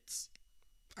hits?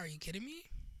 Are you kidding me?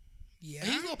 Yeah.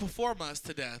 He's gonna perform us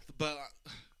to death, but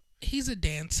he's a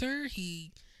dancer.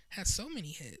 He has so many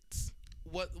hits.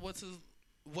 What's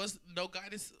No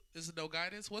Guidance? Is it No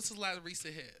Guidance? What's his last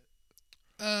recent hit?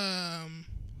 I'm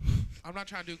not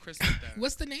trying to do Chris like that.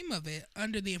 What's the name of it?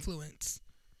 Under the Influence.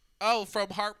 Oh, from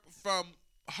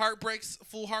Heartbreaks,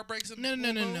 Full Heartbreaks.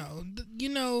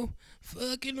 No.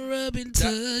 Fucking rubbing,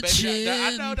 touching.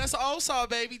 I know that's an old song,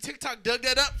 baby. TikTok dug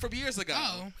that up from years ago.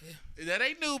 Oh, yeah. That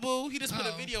ain't new, boo. He just put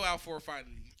a video out for it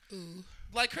finally. Ooh.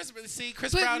 Like Chris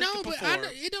Brown. No, but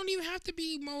it don't even have to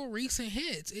be more recent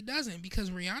hits. It doesn't,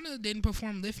 because Rihanna didn't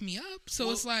perform "Lift Me Up,"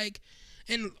 so it's like,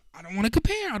 and I don't want to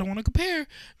compare,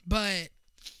 but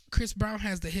Chris Brown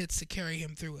has the hits to carry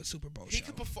him through a Super Bowl show. He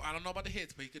could perform. I don't know about the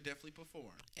hits, but he could definitely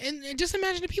perform. And just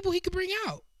imagine the people he could bring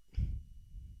out.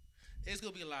 It's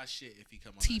gonna be a lot of shit if he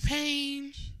come on.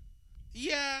 T-Pain.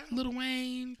 Yeah. Lil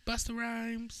Wayne, Busta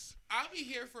Rhymes. I'll be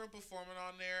here for him performing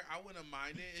on there. I wouldn't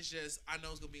mind it. It's just I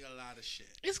know it's gonna be a lot of shit.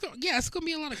 It's gonna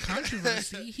be a lot of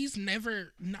controversy. He's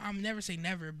never. I'm never say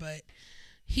never, but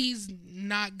he's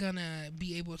not gonna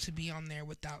be able to be on there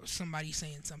without somebody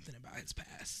saying something about his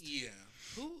past. Yeah.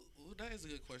 Who? That is a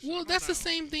good question. Well, that's the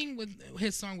same thing with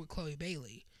his song with Chloe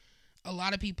Bailey. a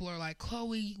lot of people are like,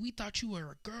 Chloe, we thought you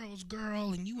were a girl's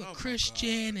girl and you a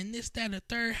Christian and this, that, and the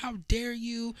third. How dare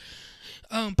you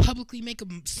publicly make a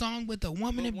song with a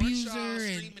woman abuser? Y'all and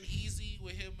streaming Easy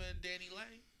with him and Danny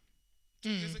Lay 2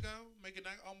 years ago, making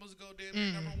that almost go damn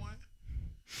near number one.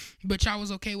 But y'all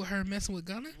was okay with her messing with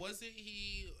Gunna? Wasn't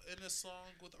he in a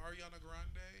song with Ariana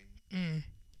Grande?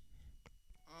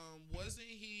 Wasn't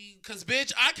he? Cause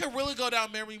bitch, I could really go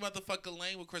down memory motherfucker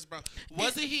lane with Chris Brown.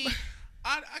 Wasn't he?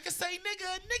 I could say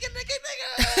nigga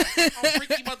on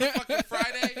Freaky Motherfucking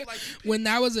Friday. Like when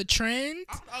that was a trend.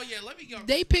 Oh yeah, let me go.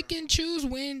 They pick and choose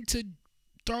when to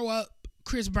throw up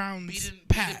Chris Brown's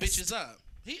past. Beating bitches up.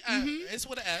 It's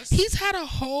with an S. He's had a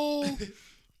whole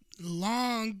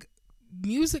long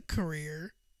music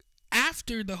career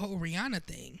after the whole Rihanna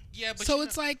thing. Yeah, but so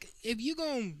it's like, if you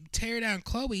gonna tear down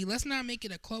Chloe, let's not make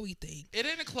it a Chloe thing. It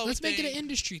ain't a Chloe let's thing. Let's make it an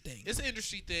industry thing. It's an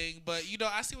industry thing, but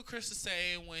I see what Chris is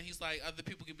saying when he's like, other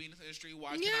people can be in this industry,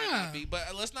 why can I not be?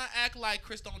 But let's not act like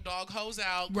Chris don't dog hoes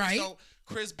out. Right.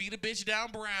 Chris beat a bitch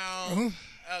down Brown.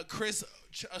 Chris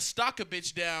stalk a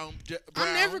bitch down Brown.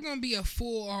 I'm never gonna be a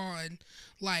full on,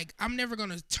 like, I'm never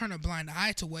gonna turn a blind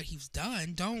eye to what he's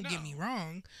done. Don't get me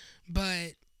wrong,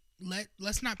 but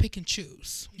let's not pick and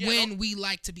choose when we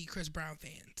like to be Chris Brown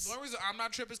fans. The only reason I'm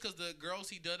not tripping is because the girls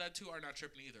he did that to are not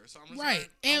tripping either. So I'm just right.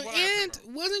 And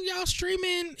wasn't y'all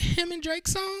streaming him and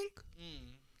Drake's song?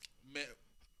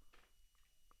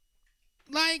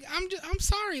 Like, I'm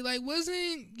sorry. Like,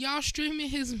 wasn't y'all streaming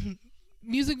his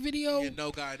music video? Yeah,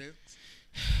 no guidance.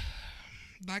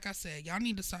 Like I said, y'all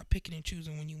need to stop picking and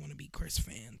choosing when you want to be Chris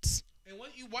fans. And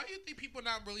why do you think people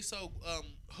not really so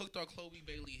hooked on Chloe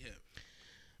Bailey hip?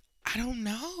 I don't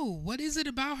know. What is it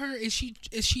about her? Is she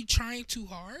trying too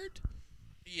hard?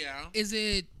 Yeah. Is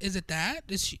it that?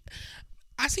 Is she?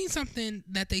 I seen something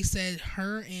that they said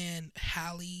her and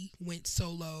Halle went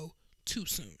solo too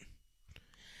soon,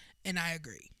 and I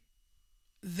agree.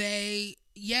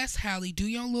 Yes, Halle, do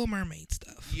your Little Mermaid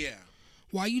stuff. Yeah.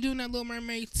 While you doing that Little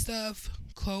Mermaid stuff,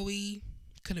 Chloe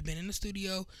could have been in the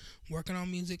studio working on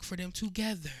music for them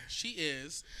together. She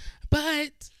is.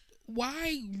 But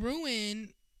why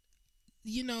ruin,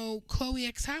 Chloe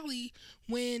x Halle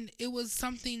when it was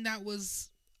something that was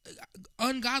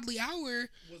Ungodly Hour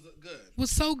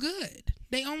was so good.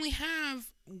 They only have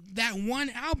that one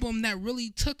album that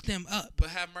really took them up. But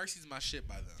Have Mercy's my shit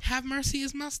by them. Have Mercy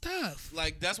is my stuff.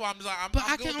 Like, that's why I'm just like, But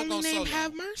I can only name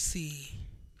Have Mercy.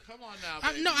 Come on now,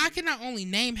 baby. No, I cannot only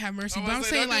name Have Mercy, but I'm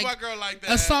saying like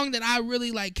a song that I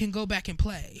really like can go back and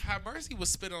play. Have Mercy was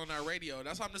spit on our radio.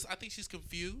 That's why I think she's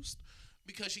confused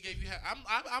because she gave you.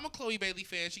 I'm a Chloe Bailey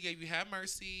fan. She gave you Have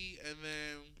Mercy, and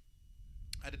then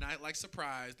I did not like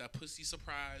Surprise. That pussy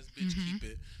surprise, bitch, keep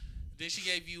it. Then she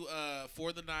gave you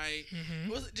For the Night.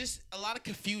 It was just a lot of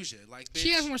confusion. Like, bitch,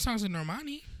 she has more songs than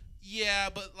Normani. Yeah,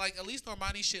 but like at least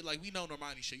Normani shit, like we know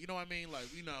Normani shit. You know what I mean? Like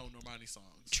we know Normani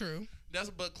songs. True.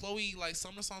 But Chloe, like some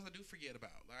of the songs I do forget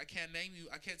about. Like I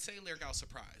can't say lyric out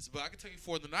Surprise, but I can tell you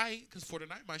For the Night because For the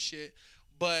Night my shit.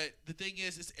 But the thing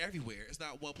is, it's everywhere. It's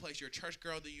not one place. You're a church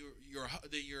girl, then you're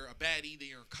a baddie, then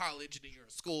you're in college, then you're in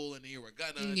school, and then you're with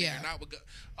Gunna. Then you're not with Gunna.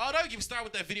 Oh, don't even start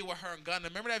with that video with her and Gunna.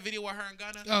 Remember that video with her and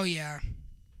Gunna? Oh yeah.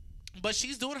 But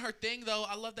she's doing her thing though.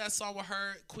 I love that song with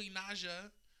her, Queen Naja.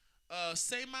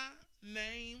 Say My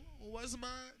Name was my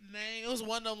name. It was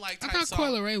one of them like type songs. I thought Coi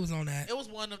Leray was on that. It was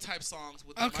one of them type songs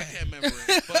with them. Okay. I can't remember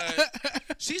it.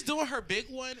 But she's doing her big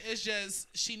one. It's just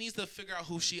she needs to figure out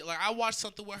who she like. I watched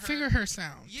something with her. Figure her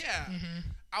sound. Yeah.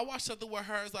 I watched something with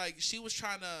her. It's like she was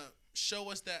trying to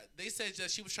show us that they said that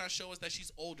she was trying to show us that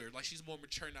she's older. Like she's more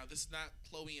mature now. This is not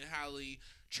Chloe and Halle,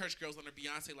 church girls under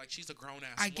Beyonce. Like she's a grown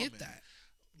ass woman. I get that.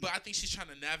 But I think she's trying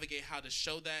to navigate how to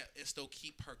show that and still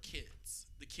keep her kids,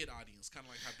 the kid audience, kind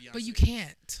of like how Beyonce. But you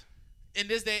can't. In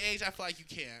this day and age, I feel like you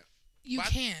can't. You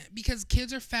can't because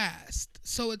kids are fast.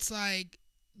 So it's like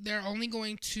they're only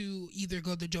going to either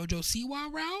go the JoJo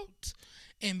Siwa route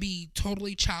and be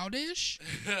totally childish,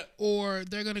 or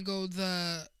they're going to go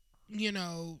the,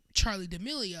 Charli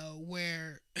D'Amelio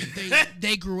where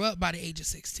they grew up by the age of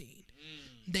 16.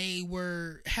 They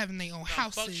were having their own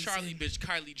houses. Fuck Charlie, bitch.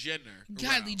 Kylie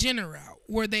Jenner route,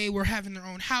 where they were having their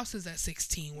own houses at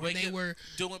 16, where they were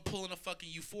pulling a fucking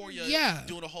Euphoria,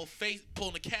 doing a whole face,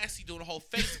 pulling a Cassie, doing a whole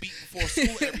face beat before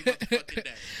school every motherfucking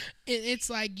day. It's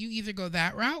like you either go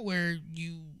that route where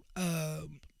you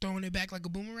throwing it back like a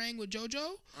boomerang with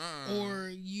JoJo, or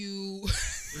you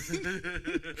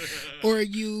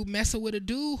messing with a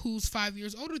dude who's 5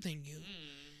 years older than you,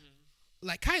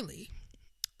 like Kylie.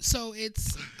 So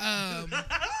it's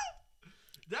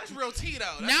That's real tea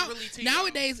though. That's Now, really tea.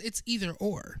 Nowadays, it's either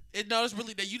or. No, it's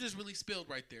really that you just really spilled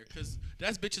right there because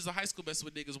that's bitches in high school messing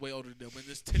with niggas way older than them in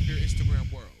this Tinder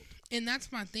Instagram world. And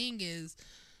that's my thing is,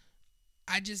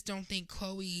 I just don't think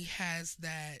Chloe has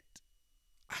that.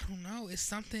 I don't know. It's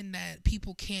something that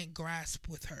people can't grasp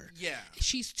with her. Yeah,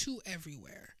 she's too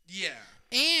everywhere. Yeah,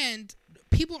 and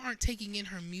people aren't taking in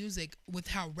her music with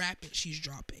how rapid she's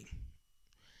dropping.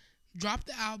 Drop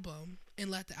the album and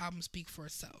let the album speak for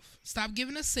itself. Stop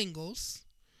giving us singles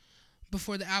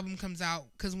before the album comes out,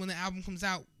 because when the album comes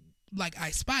out, like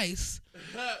Ice Spice,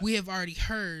 we have already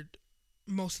heard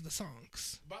most of the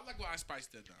songs. But I like what Ice Spice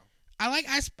did though. I like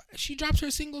Ice. She drops her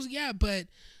singles, yeah, but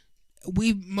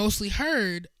we mostly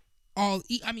heard her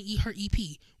EP.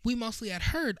 We mostly had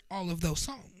heard all of those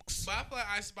songs. But I feel like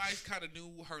Ice Spice kind of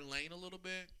knew her lane a little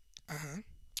bit.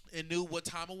 And knew what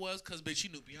time it was, because bitch, she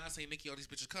knew Beyonce and Nicki, all these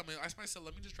bitches coming. Ice Spice said,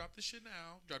 let me just drop this shit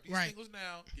now. Drop these singles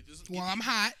now. I'm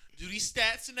hot. Do these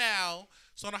stats now,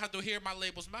 so I don't have to hear my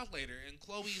label's mouth later. And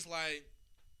Chloe's like,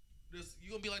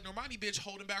 you going to be like Normani, bitch,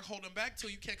 holding back till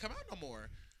you can't come out no more.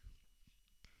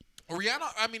 Not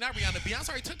Rihanna. Beyonce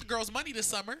already took the girls' money this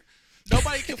summer.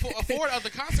 Nobody can afford other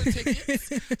concert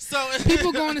tickets. So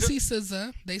people going to see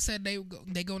SZA. They said they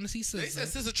going to see SZA. They said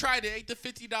SZA tried it. Ain't the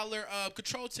 $50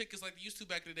 control tickets like they used to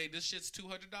back in the day. This shit's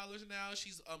 $200 now.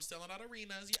 She's selling out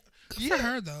arenas. Yeah. Good for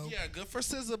her though. Yeah, good for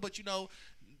SZA. But y'all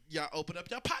open up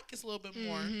your pockets a little bit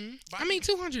more. Mm-hmm.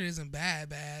 200 isn't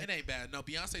bad. It ain't bad. No,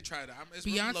 Beyonce tried it.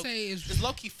 It's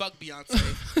low key fuck Beyonce.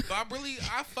 But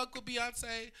I fuck with Beyonce,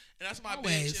 and that's my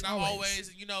bitch. And I'm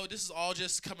always, this is all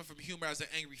just coming from humor as an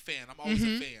angry fan. I'm always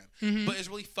a fan. Mm-hmm. But it's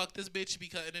really fuck this bitch,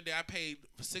 because in the day I paid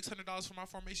 $600 for my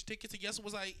formation tickets, and guess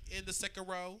was I in the second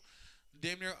row?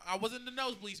 Damn near, I was in the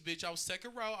nosebleeds, bitch. I was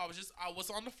second row. I was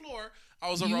on the floor. I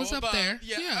was a row above. Up there.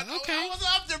 Yeah, okay. I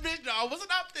wasn't up there, bitch. No, I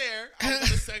wasn't up there. I was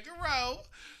in the second row.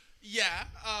 Yeah.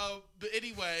 But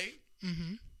anyway,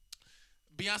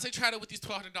 Beyonce tried it with these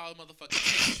 $1,200 motherfucking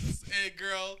tickets. And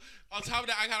girl, on top of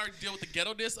that, I got her to deal with the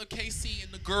ghetto-ness of KC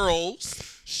and the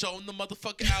girls showing the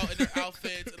motherfucker out in their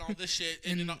outfits and all this shit.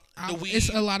 And the weed. It's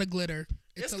a lot of glitter.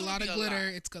 It's a lot of glitter.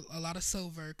 It's a lot of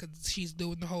silver, because she's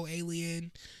doing the whole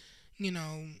alien.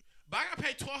 But I gotta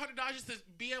pay $1,200 just to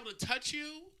be able to touch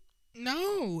you?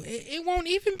 No, it won't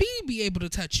even be able to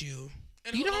touch you.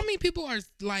 And you know how many people are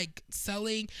like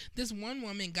selling? This one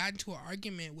woman got into an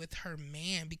argument with her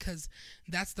man because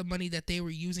that's the money that they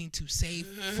were using to save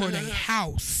for their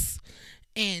house.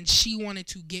 And she wanted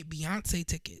to get Beyonce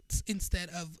tickets instead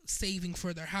of saving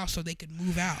for their house so they could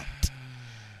move out.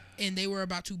 And they were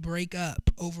about to break up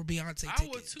over Beyonce tickets. I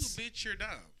would too, bitch, you're dumb.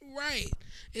 Right.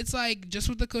 It's like, just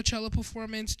with the Coachella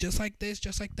performance, just like this,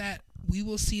 just like that, we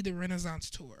will see the Renaissance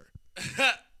tour.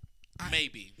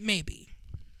 Maybe.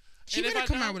 She better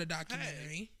come out with a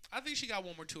documentary. Hey, I think she got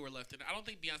one more tour left, and I don't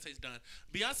think Beyonce's done.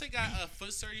 Beyonce got a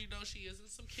foot surgery, she is in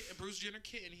some Bruce Jenner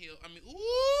kitten heel.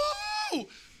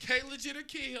 Caitlyn Jenner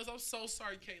kitten heels. I'm so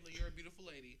sorry, Caitlyn. You're a beautiful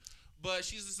lady. But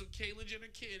she's in some Caitlyn Jenner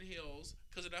kitten heels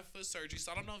because of that foot surgery.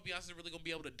 So I don't know if Beyonce's really going to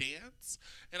be able to dance.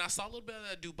 And I saw a little bit of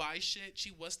that Dubai shit.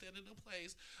 She was standing in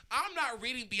place. I'm not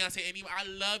reading Beyonce anymore. I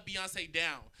love Beyonce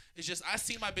down. It's just, I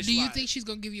see my bitch Do you live. think she's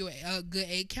going to give you a good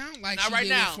 8 count like not she right did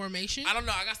now. with Formation? I don't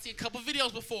know. I got to see a couple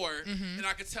videos before, and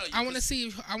I can tell you. I want to see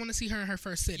her in her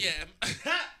first city. Yeah.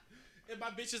 If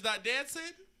my bitch is not dancing,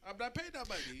 I'm not paying that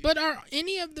money. But are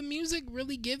any of the music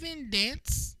really given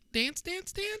dance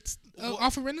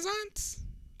off of Renaissance?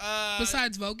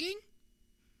 Besides voguing?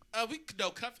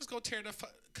 Cuff is gonna tear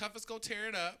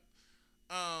it up.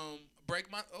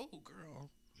 Break my girl.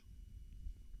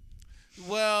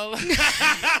 Well,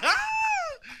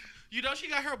 she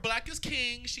got her Black is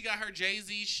King. She got her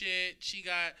Jay-Z shit. She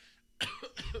got.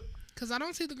 Cause I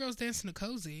don't see the girls dancing to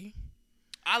Cozy.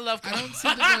 I don't see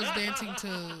the girls dancing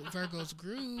to Virgo's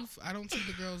Groove. I don't see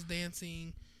the girls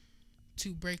dancing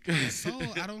to Break My Soul.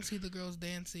 I don't see the girls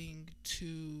dancing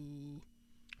to.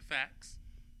 Facts.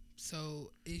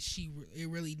 So it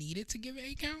really needed to give an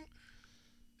 8 count?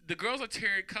 The girls are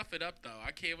tearing Cuff it up though.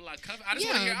 I can't even Cuff. I just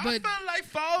want to hear. But I feel like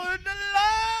falling in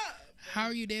love. How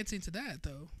are you dancing to that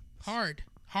though? Hard.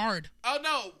 Oh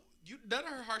no, none of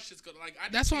her hard shit's good.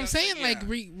 That's what I'm saying. Yeah. Like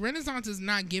Renaissance is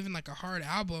not giving like a hard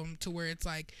album to where it's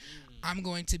like I'm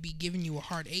going to be giving you a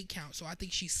hard 8 count. So I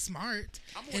think she's smart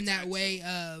in that way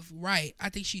of right. I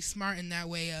think she's smart in that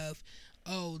way of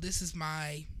this is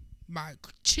my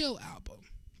chill album.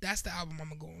 That's the album I'm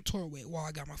going to go on tour with while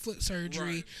I got my foot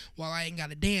surgery, while I ain't got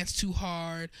to dance too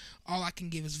hard. All I can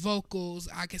give is vocals.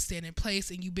 I can stand in place,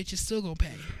 and you bitches still going to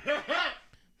pay.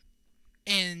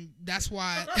 And that's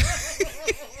why...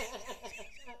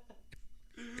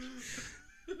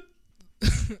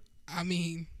 I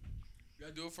mean, you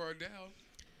gotta do it for Adele.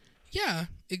 Yeah,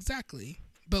 exactly.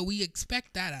 But we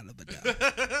expect that out of Adele.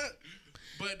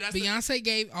 But that's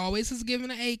Beyonce always has given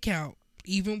an A count,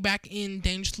 even back in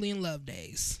Dangerously in Love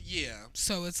days. Yeah.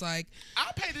 So it's like,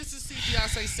 I'll pay this to see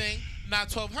Beyonce sing. Not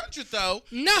 $1,200 though.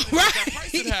 No, right? That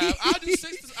price it have. I'll do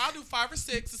I'll do 5 or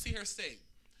 6 to see her sing.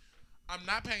 I'm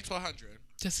not paying $1,200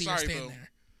 to see her stand there.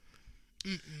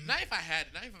 Not if I had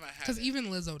it. Because even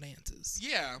Lizzo dances.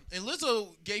 Yeah, and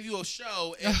Lizzo gave you a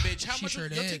show, and bitch, how much sure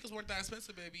your tickets weren't that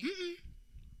expensive, baby?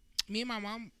 Me and my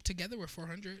mom together were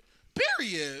 $400.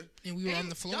 Period. And we were on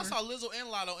the floor. Y'all saw Lizzo and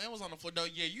Lotto and was on the floor. No,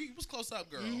 yeah, you was close up,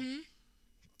 girl.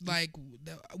 Like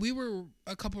we were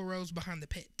a couple rows behind the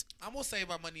pit. I'm gonna save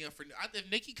my money up for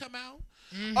if Nicki come out.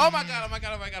 Oh my god!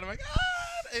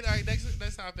 And all right,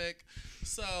 next topic.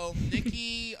 So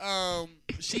Nicki,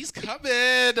 she's coming.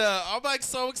 I'm like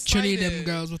so excited. Trinity them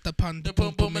girls with the pum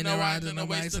boom in their eyes and the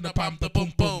waist and the pum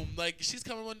boom boom. Like she's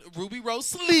coming on Ruby Rose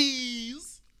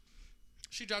sleeves.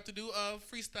 She dropped a new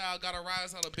freestyle. Got a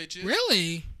rise out of bitches.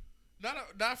 Really?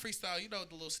 Not freestyle. You know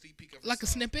the little sneak peek of like a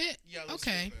snippet. Yeah.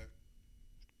 Okay. Snippet.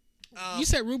 You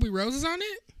said Ruby Rose is on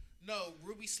it? No,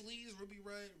 Ruby Sleeves, Ruby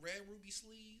Red Ruby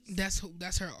Sleeves.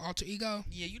 That's her alter ego?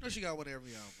 Yeah, you know she got one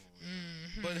every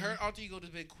album. But her alter ego has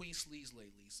been Queen Sleeves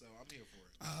lately, so I'm here for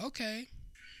it. Oh, okay.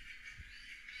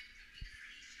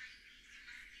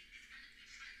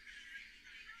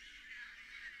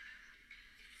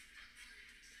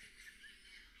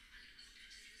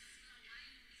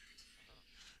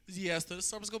 Yeah, so the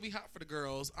summer's gonna be hot for the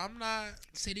girls. I'm not.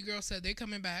 City Girl said they're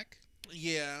coming back.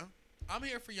 Yeah. I'm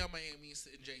here for Young Miami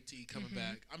and JT coming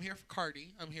back. I'm here for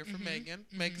Cardi. I'm here for Megan.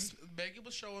 Megan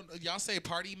was showing. Y'all say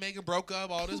party. Megan broke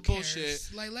up. All this bullshit.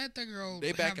 Like let that girl.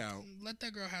 They back out. Let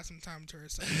that girl have some time to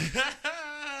herself.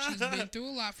 She's been through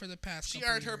a lot for the past. She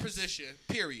earned her position.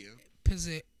 Period.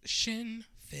 Position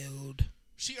filled.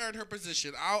 She earned her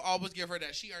position. I'll always give her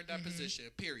that. She earned that position.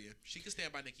 Period. She can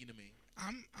stand by Nicki to me.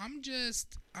 I'm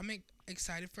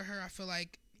excited for her. I feel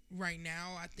like right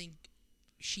now I think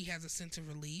she has a sense of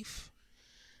relief.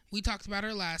 We talked about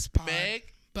her last pod.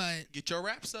 Meg, but get your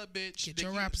raps up, bitch. Get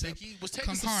your raps up. Nicki was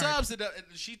taking some subs.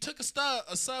 She took a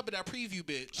sub in that preview,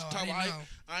 bitch. Oh,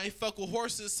 I ain't fuck with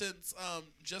horses since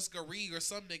Jessica Reed or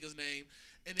some nigga's name.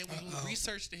 And then when we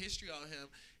researched the history on him,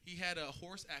 he had a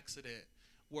horse accident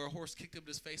where a horse kicked him in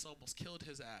his face, almost killed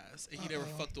his ass, and he never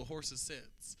fucked with horses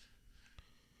since.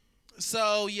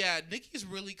 So yeah, Nicki's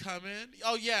really coming.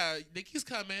 Oh yeah, Nicki's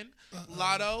coming.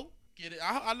 Lotto. Get it.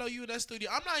 I know you in that studio.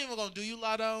 I'm not even gonna do you,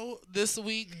 Lotto, this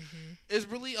week. It's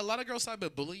really a lot of girls have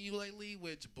been bullying you lately.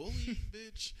 Which bully,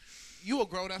 bitch? You a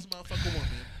grown ass motherfucking woman.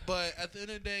 But at the end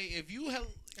of the day, if you have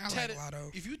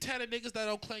if you tatted niggas that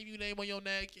don't claim you name on your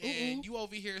neck and you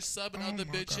over here subbing other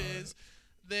bitches,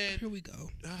 then here we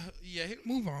go. Yeah,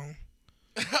 move on.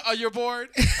 Are you bored?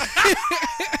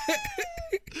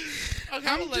 Okay,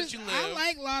 I'm gonna let you live. I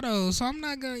like Lotto, so I'm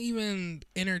not gonna even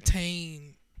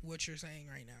entertain what you're saying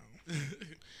right now.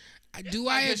 Do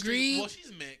I agree? Well,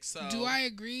 she's mixed. So. Do I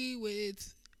agree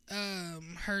with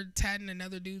her tatting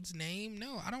another dude's name?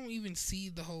 No, I don't even see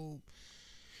the whole.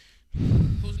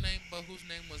 Whose name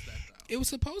was that though? It was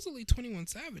supposedly 21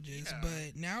 Savage's,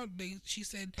 but now she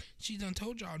said she done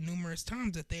told y'all numerous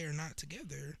times that they are not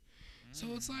together. So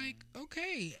it's like,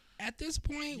 okay, at this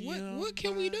point, what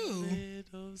can we do?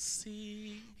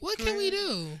 What can we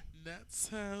do? That's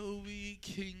how we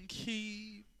can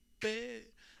keep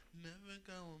it. Never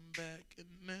going back and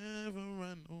never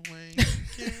run away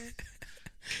again.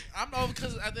 I'm over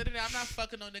because at the end of the day, I'm not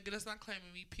fucking no nigga that's not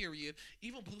claiming me, period.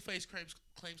 Even Blueface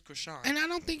claims Krishan. And I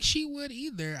don't think she would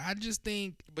either. I just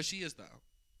think. But she is, though.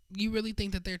 You really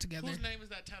think that they're together? Whose name is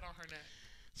that tat on her neck?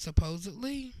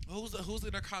 Supposedly. Who's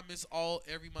in her comments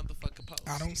every motherfucking post?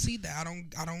 I don't see that.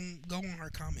 I don't go on her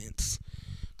comments.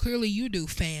 Clearly you do,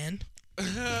 fan.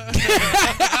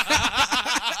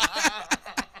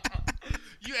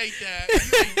 You ate that.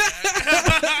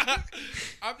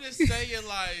 I'm just saying,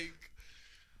 like,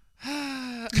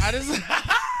 I just.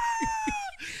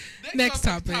 Next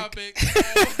topic.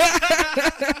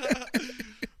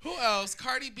 Who else?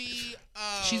 Cardi B.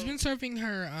 She's been serving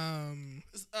her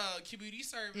community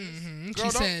service. Girl,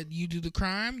 she said, "You do the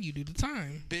crime, you do the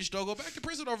time." Bitch, don't go back to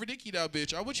prison over Nicki now,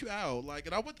 bitch. I want you out. Like,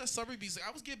 and I want that summer music.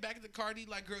 I was getting back to Cardi.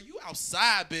 Like, girl, you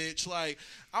outside, bitch. Like,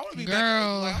 I want to be back.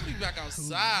 I want to be back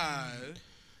outside.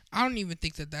 I don't even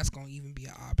think that that's gonna even be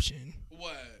an option.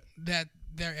 What? That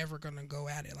they're ever gonna go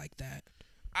at it like that.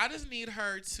 I just need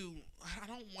her to. I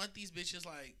don't want these bitches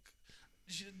like.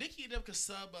 Nicki and them could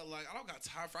sub, but like I don't got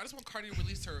time for. I just want Cardi to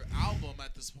release her album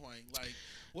at this point. Like,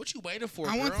 what you waiting for?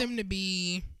 I want them to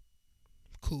be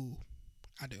cool.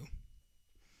 I do.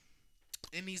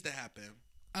 It needs to happen.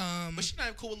 But Um, she's not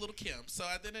even cool with Little Kim. So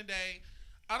at the end of the day,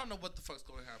 I don't know what the fuck's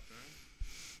going to happen.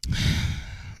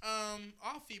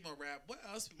 All female rap. What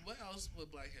else? What else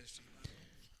with Black History Month?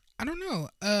 I don't know.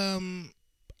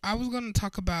 I was gonna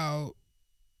talk about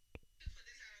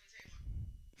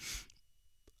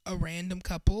a random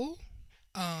couple.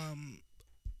 Um,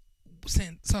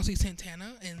 Saucy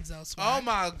Santana and Zell Swag. Oh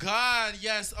my God!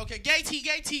 Yes. Okay. Gay T.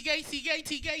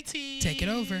 Take it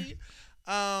over.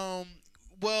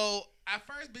 Well, at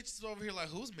first, bitches over here like,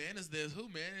 whose man is this? Who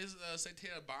man is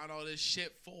Santana buying all this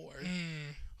shit for?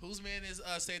 Whose man is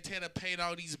Santana paying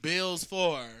all these bills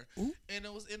for? Ooh. And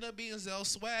it was ended up being Zell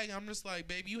Swag. I'm just like,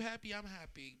 baby, you happy? I'm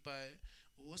happy. But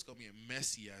it's gonna be a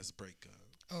messy ass breakup.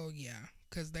 Oh yeah,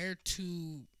 because they're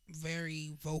two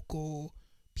very vocal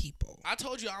people. I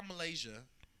told you I'm Malaysia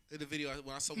in the video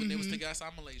when I saw when they was together. I said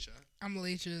I'm Malaysia. I'm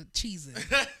Malaysia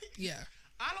cheesing. Yeah.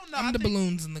 I don't know. I'm the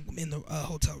balloons in the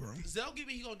hotel room. Zell give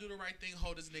me he gonna do the right thing,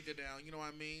 hold his nigga down. You know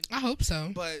what I mean? I hope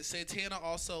so. But Santana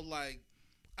also like,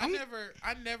 I never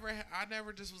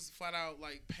just was flat out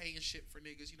like paying shit for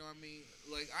niggas. You know what I mean?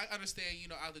 Like I understand, you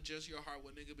know, out of the just your heart,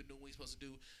 what nigga been doing, what he's supposed to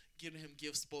do, giving him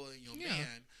gifts, spoiling your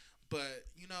man. But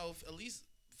you know, at least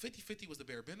 50-50 was the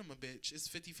bare minimum, bitch. It's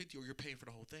 50-50 or you're paying for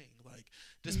the whole thing. Like,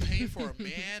 just paying for a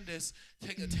man that's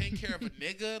take care of a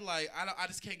nigga. Like, I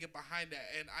just can't get behind that.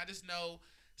 And I just know,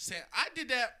 I did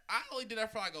that. I only did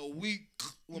that for like a week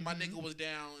when my nigga was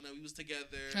down and we was together.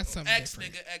 That's something ex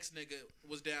different. nigga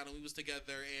was down and we was together.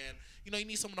 And, you know, you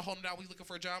need someone to hold him down when he's looking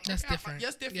for a job. That's different.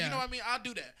 Yes, different. Yeah. You know what I mean? I'll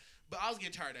do that. But I was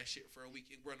getting tired of that shit for a week.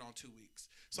 It run on 2 weeks.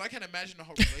 So I can't imagine the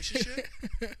whole relationship.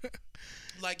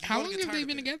 Like, how long have they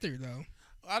been together, though?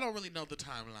 I don't really know the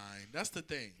timeline. That's the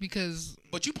thing. Because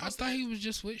but you I thought he was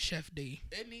just with Chef D.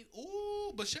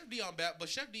 But Chef D on bad. But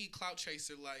Chef D clout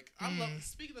chaser. Like I love.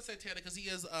 Speaking of Santana, because he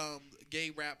is gay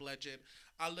rap legend.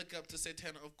 I look up to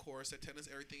Santana, of course. Santana's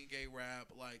everything in gay rap,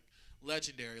 like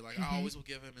legendary. Like I always will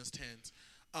give him his tens.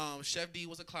 Chef D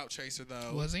was a clout chaser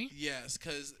though. Was he? Yes,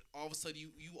 because all of a sudden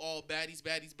you all baddies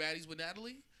with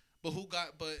Natalie. But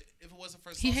if it wasn't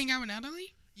for he hang out with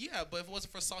Natalie. Yeah, but if it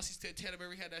wasn't for Saucy Santana,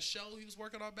 he had that show he was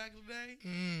working on back in the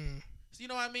day. So, you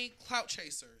know what I mean? Clout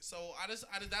chaser. So I just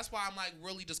that's why I'm like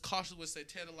really just cautious with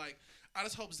Santana. Like I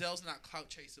just hope Zell's not clout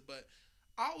chaser. But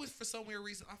I always, for some weird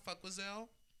reason, I fuck with Zell.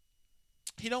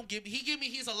 He's a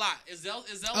lot. Is Zell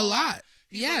a lot?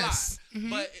 He's yes. a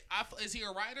lot. But is he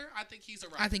a writer? I think he's a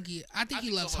writer. I think he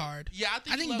loves hard. Yeah,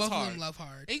 I think both of them love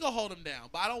hard. He gonna hold him down,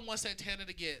 but I don't want Santana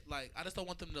to get like. I just don't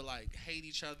want them to like hate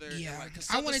each other. Yeah, and, like,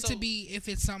 I want it to be, if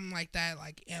it's something like that,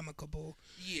 like amicable.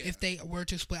 Yeah. If they were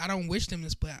to split, I don't wish them to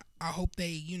split. I hope they,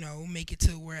 you know, make it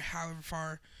to where however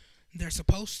far they're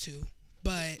supposed to.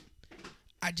 But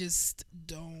I just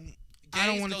don't. I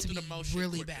don't want it to be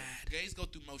really quicker. Bad. Gays go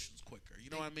through motions quicker. You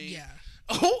know what I mean? Yeah.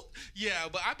 Oh, yeah.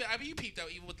 But I mean, you peeped out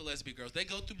even with the lesbian girls. They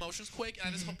go through motions quick, and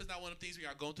I just hope it's not one of the things where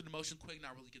y'all going through the motions quick,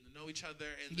 not really getting to know each other,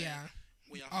 and then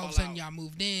when y'all all of a out, sudden y'all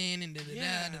moved in and da.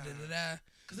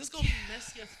 Because it's gonna be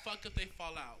messy as fuck if they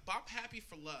fall out. But I'm happy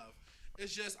for love.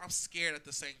 It's just I'm scared at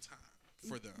the same time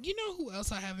for them. You know who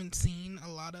else I haven't seen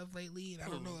a lot of lately, and I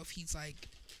don't know if he's like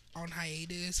on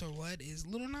hiatus or what, is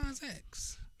Lil Nas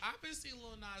X. I've been seeing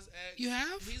Lil Nas X. You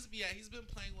have? He's been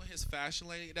playing with his fashion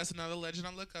lady. That's another legend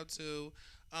I look up to.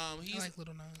 I like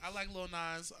Lil Nas. I like Lil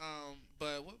Nas.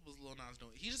 But what was Lil Nas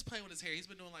doing? He's just playing with his hair. He's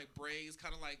been doing like braids,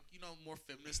 kind of like, you know, more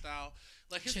feminist style.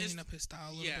 Like changing up his style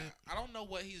a little bit. I don't know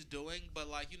what he's doing, but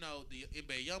like, you know, the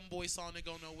NBA YoungBoy song didn't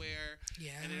go nowhere.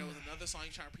 Yeah. And then there was another song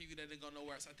he's trying to preview that didn't go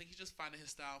nowhere. So I think he's just finding his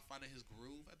style, finding his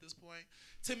groove at this point.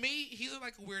 To me, he's in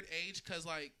like a weird age because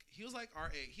like he was like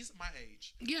our age. He's my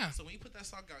age. Yeah. So when he put that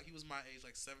song out, he was my age,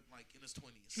 like in his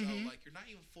 20s. So like you're not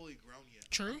even fully grown yet.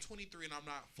 True. I'm 23 and I'm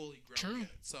not fully grown yet.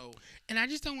 So. And I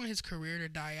just don't want his career to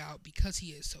die out because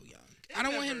he is so young. I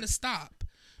don't want him to stop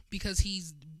because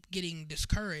he's getting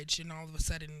discouraged and all of a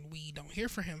sudden we don't hear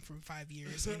from him for 5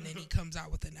 years and then he comes out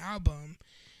with an album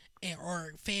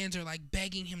or fans are like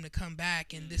begging him to come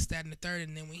back and this, that, and the third,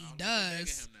 and then when he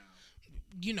does,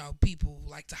 you know, people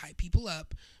like to hype people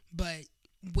up, but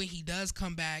when he does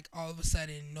come back, all of a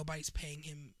sudden nobody's paying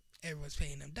him, everyone's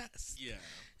paying him dust. Yeah.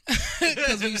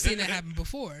 Because we've seen it happen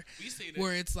before. We've seen it.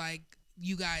 Where it's like,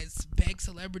 you guys beg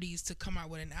celebrities to come out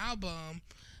with an album.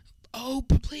 Oh,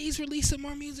 but please release some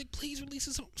more music. Please release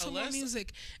some more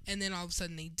music. And then all of a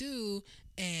sudden they do,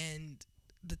 and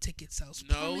the ticket sells.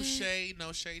 No shade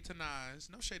to Nas.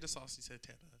 No shade to Saucy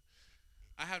Santana.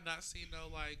 I have not seen no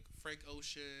like Frank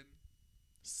Ocean,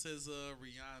 SZA,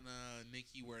 Rihanna,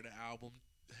 Nicki wear the album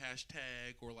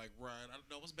hashtag or like run. I don't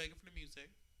know what's begging for the music.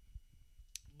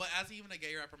 But as even a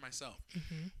gay rapper myself,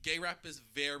 gay rap is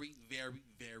very, very,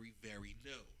 very, very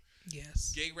new.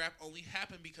 Yes. Gay rap only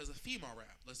happened because of female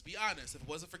rap. Let's be honest. If it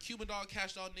wasn't for Cuban Dog,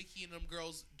 Cash Doll, Nicki, and them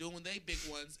girls doing they big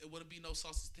ones, it wouldn't be no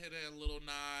Saucy Santana and Lil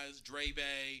Nas, Dre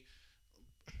Bay,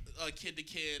 Kid to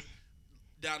Kid.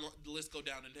 Down the list go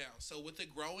down and down. So with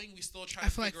it growing, we still try. I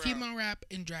feel like female rap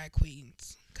and drag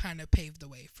queens kind of paved the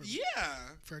way for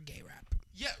for gay rap.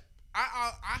 Yeah,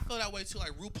 I feel that way too.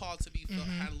 Like RuPaul to me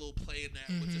had a little play in that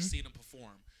with just seeing him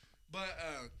perform, but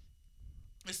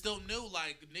it's still new.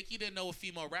 Like Nicki didn't know what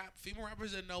female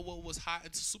rappers didn't know what was hot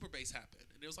until Super Bass happened,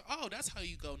 and it was like, oh, that's how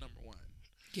you go number one.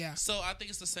 Yeah. So I think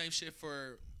it's the same shit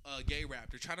for gay rap.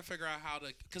 They're trying to figure out how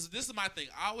to, because this is my thing.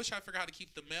 I always try to figure out how to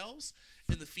keep the males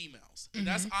and the females, and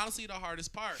that's honestly the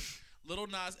hardest part. Lil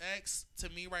Nas X, to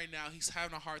me right now, he's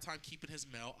having a hard time keeping his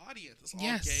male audience. It's all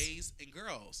gays and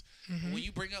girls. When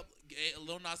you bring up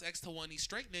Lil Nas X to one of these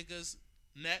straight niggas,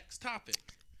 next topic.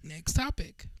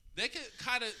 They could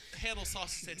kind of handle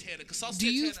Saucy Santana.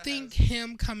 Do you think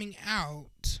him coming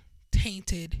out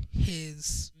tainted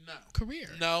his career?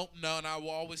 No, and I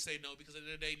will always say no, because at the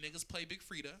end of the day, niggas play Big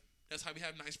Frida. That's how we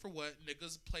have Nice for What.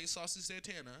 Niggas play Saucy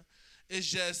Santana. It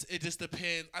just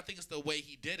depends. I think it's the way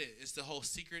he did it. It's the whole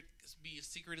being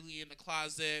secretly in the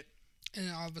closet. And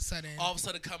then all of a sudden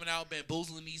coming out,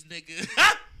 bamboozling these niggas.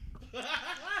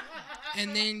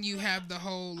 And then you have the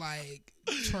whole, like,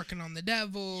 twerking on the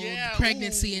devil, the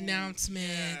pregnancy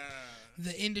announcement,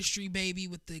 the industry baby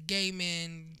with the gay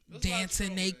men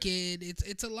dancing naked.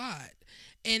 It's a lot.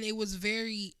 And it was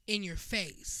very in your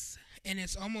face. And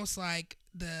it's almost like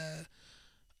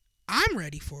I'm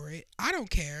ready for it. I don't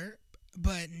care.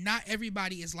 But not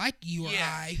everybody is like you or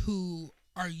I, who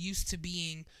are used to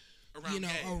being,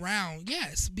 around.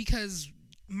 Yes, because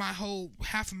not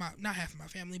half of my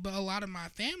family, but a lot of my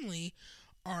family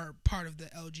are part of the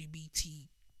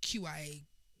LGBTQIA,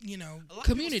 a lot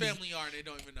community. Of family are, and they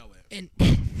don't even know it.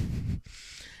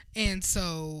 And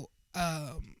so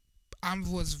I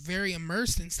was very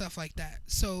immersed in stuff like that.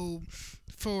 So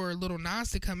for Lil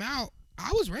Nas to come out,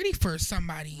 I was ready for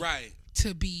somebody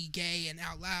to be gay and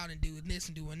out loud and doing this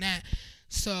and doing that.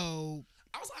 So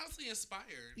I was honestly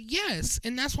inspired. Yes,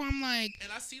 and that's why I'm like...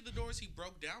 And I see the doors he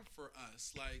broke down for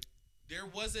us. Like, there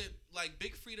wasn't... Like,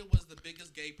 Big Frida was the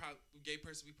biggest gay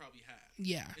person we probably had.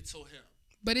 Yeah. Until him.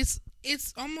 But it's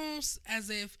almost as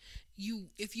if you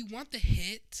want the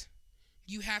hit,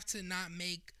 you have to not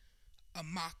make a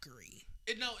mockery.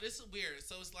 No, this is weird.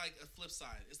 So it's like a flip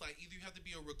side. It's like either you have to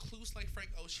be a recluse like Frank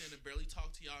Ocean and barely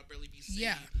talk to y'all and barely be seen,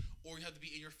 or you have to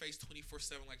be in your face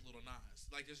 24/7 like Lil Nas.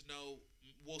 Like there's no...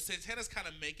 Well, Santana's kind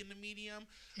of making the medium,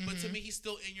 but to me, he's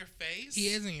still in your face. He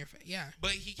is in your face, yeah.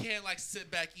 But he can't like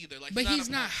sit back either. Like, but he's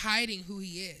not hiding who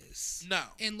he is. No.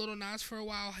 And Lil Nas for a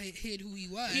while hid who he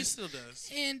was. He still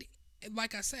does. And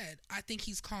like I said, I think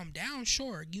he's calmed down.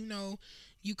 Sure, you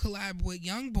collab with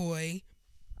YoungBoy,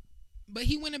 but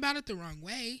he went about it the wrong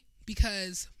way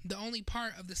because the only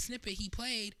part of the snippet he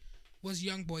played was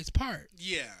YoungBoy's part.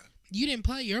 Yeah. You didn't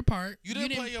play your part. You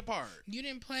didn't play your part. You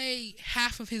didn't play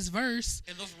half of his verse.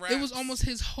 And those raps, it was almost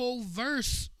his whole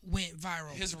verse went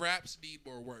viral. His raps need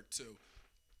more work too.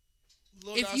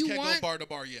 Lil Nas can't go bar to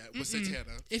bar yet with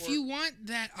Santana. If you want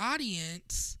that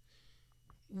audience,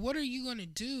 what are you gonna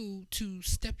do to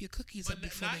step your cookies up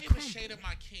before they crumble? Not even shade of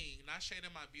my king, not shade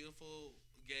of my beautiful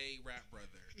gay rap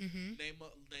brother. Name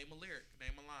a lyric,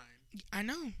 name a line. I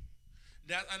know.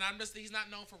 He's not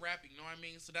known for rapping, you know what I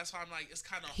mean? So that's why I'm like, it's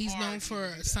kind of hard. He's known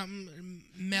for something,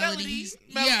 melodies.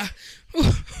 Yeah.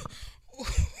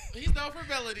 He's known for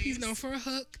melodies. He's known for a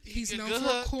hook. He's known for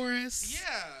a chorus.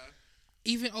 Yeah.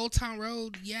 Even Old Town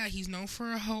Road, he's known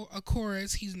for a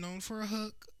chorus. He's known for a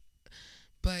hook.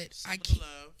 But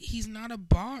he's not a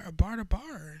bar to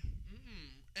bar.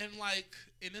 And like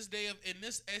in this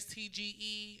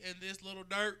STGE and this little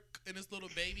Dirk and this little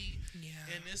baby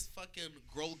and this fucking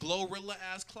glorilla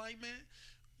ass climate,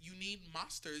 you need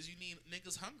monsters. You need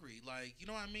niggas hungry. Like, you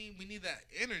know what I mean? We need that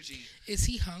energy. Is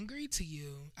he hungry to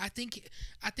you? I think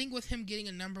with him getting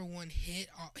a number one hit,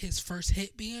 his first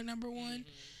hit being a number one,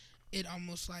 it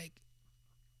almost like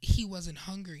he wasn't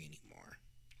hungry anymore.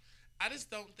 I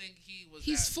just don't think he was.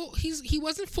 Full. He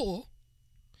wasn't full.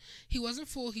 He wasn't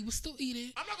full. He was still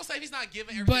eating. I'm not gonna say he's not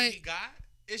giving everything he got.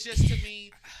 It's just, to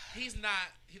me, he's not.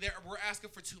 We're asking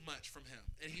for too much from him,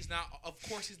 and he's not. Of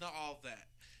course, he's not all of that.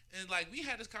 And like we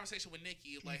had this conversation with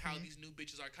Nicki, like how these new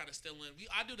bitches are kind of still in.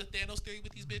 I do the Thanos theory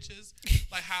with these bitches,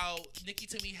 like how Nicki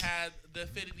to me had the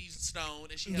Infinity Stone,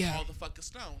 and she had all the fucking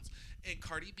stones. And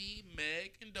Cardi B,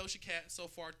 Meg, and Doja Cat so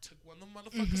far took one of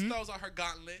the motherfucking stones out her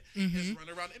gauntlet and is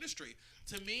running around the industry.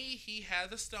 To me, he had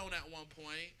the stone at one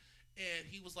point. and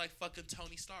he was like fucking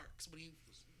Tony Stark's when he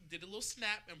did a little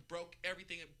snap and broke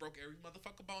everything and broke every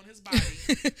motherfucker bone in his body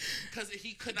because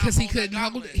he could not. Because he couldn't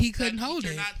hold it. He couldn't hold it.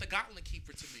 You're not the gauntlet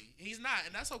keeper to me. He's not,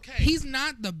 and that's okay. He's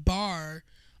not the bar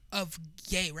of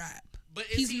gay rap. But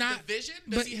is he not the Vision?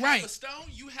 Does he have a stone?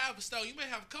 You have a stone. You may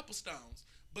have a couple stones,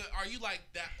 but are you like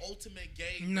that ultimate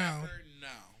gay rapper? No.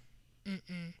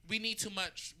 Mm-mm. We need too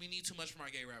much. We need too much from our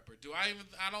gay rapper.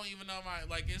 I don't even know my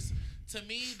like. It's to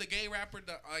me the gay rapper.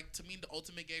 To me the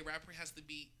ultimate gay rapper has to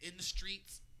be in the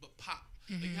streets but pop.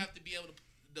 Mm-hmm. Like you have to be able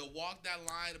to walk that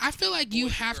line. I feel like you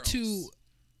have to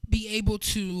be able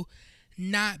to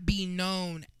not be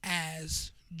known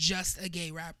as just a gay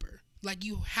rapper. Like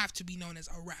you have to be known as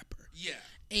a rapper. Yeah.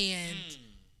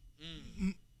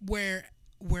 And where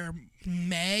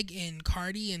Meg and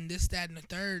Cardi and this, that, and the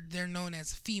third, they're known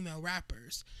as female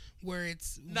rappers. Where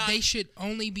they should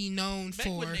only be known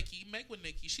for Meg with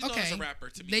Nicki. She's known as a rapper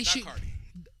to me, not Cardi.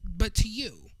 But to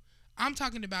you, I'm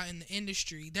talking about in the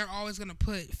industry. They're always gonna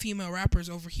put female rappers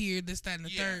over here, this, that, and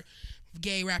the third.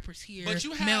 Gay rappers here, but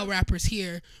you have male rappers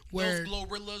here. Where those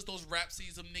Glorilla, those rap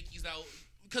scenes of Nicki's out.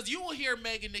 Because you will hear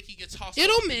Meg and Nicki get tossed.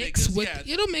 It'll mix with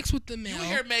the male. You will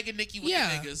hear Meg and Nicki with the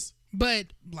niggas. But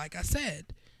like I said,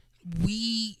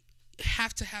 we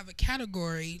have to have a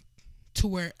category to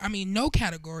where no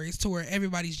categories to where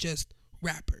everybody's just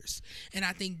rappers, and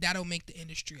I think that'll make the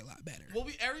industry a lot better. Well,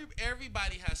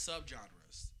 everybody has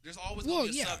subgenres. There's always going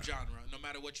to be a subgenre, no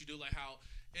matter what you do. Like how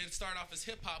it started off as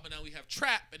hip hop, and now we have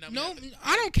trap, and now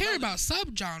I don't care about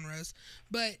subgenres,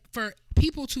 but for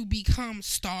people to become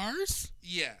stars,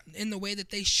 in the way that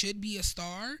they should be a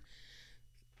star,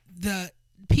 the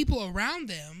people around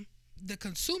them, the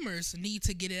consumers, need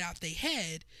to get it out their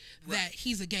head that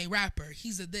he's a gay rapper,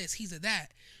 he's a this, he's a that,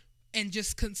 and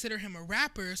just consider him a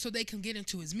rapper so they can get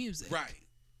into his music. Right.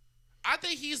 I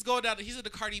think he's in the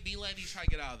Cardi B land. He's trying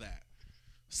to get out of that.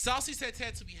 Saucy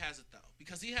Santana to me has it though,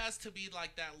 because he has to be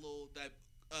like that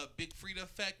Big Frida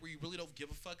effect where you really don't give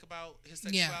a fuck about his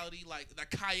sexuality, like that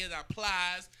Kaya, that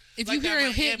Plies. If like you hear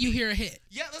a hit, you hear a hit.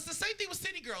 Yeah, that's the same thing with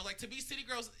City Girls. Like to be City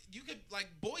Girls, you could like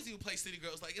boys even play City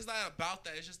Girls. Like it's not about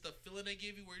that. It's just the feeling they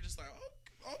give you where you're just like,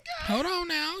 oh, okay. Hold on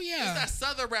now, yeah. It's that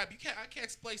Southern rap. I can't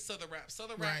explain Southern rap.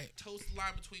 Southern rap toes the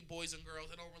line between boys and girls.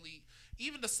 It don't really.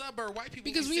 Even the suburb white people.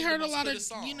 Because we heard a lot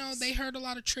of they heard a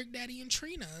lot of Trick Daddy and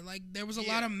Trina. Like there was a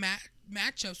lot of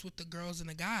matchups with the girls and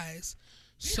the guys.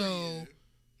 So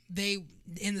they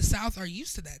in the South are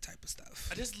used to that type of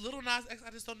stuff. Lil Nas X,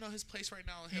 I just don't know his place right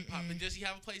now in hip hop. Does he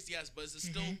have a place? Yes, but is it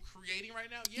still creating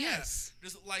right now? Yeah. Yes.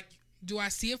 Do I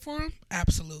see it for him?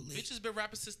 Absolutely. Bitch has been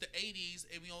rapping since the 80s,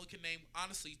 and we only can name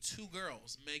honestly 2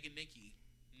 girls, Meg and Nicki,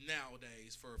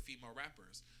 nowadays for female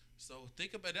rappers. So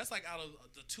think about that's like out of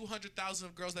the 200,000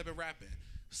 of girls that have been rapping.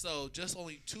 So just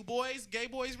only 2 boys, gay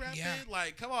boys rapping. Yeah.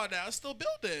 Like, come on now, it's still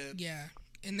building. Yeah,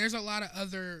 and there's a lot of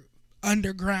other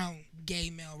underground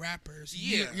gay male rappers.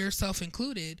 Yeah, yourself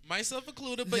included. Myself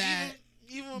included, but that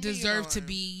even deserve to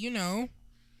be,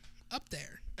 up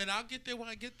there. And I'll get there when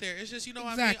I get there. It's just,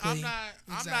 exactly. I mean,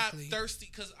 I'm not thirsty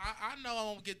because I know I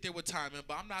won't get there with timing,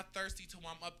 but I'm not thirsty till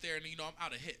I'm up there and I'm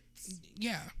out of hits.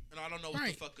 Yeah. And I don't know what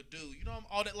the fuck to do. I'm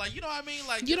all that, like, you know what I mean?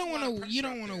 Like you don't want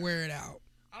to wear it out.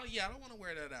 I don't want to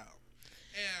wear that out.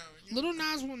 And Lil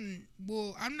Nas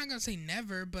will I'm not gonna say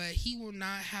never, but he will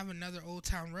not have another Old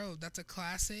Town Road. That's a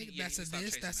classic. That's a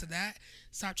this. That's a that.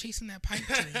 Stop chasing that pipe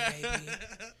dream, baby.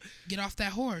 Get off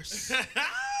that horse.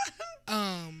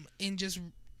 And just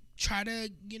try to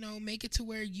make it to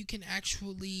where you can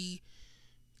actually.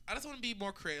 I just want to be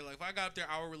more creative. Like if I got up there,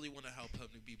 I would really want to help him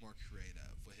to be more creative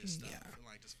with his stuff and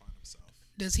like just find himself.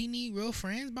 Does he need real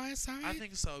friends by his side? I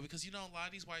think so, because a lot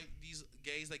of these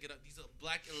gays that get up, these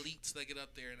black elites that get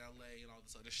up there in LA and all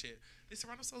this other shit, they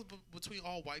surround themselves between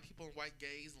all white people and white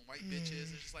gays and white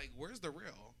bitches. It's just like, where's the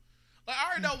real? Like I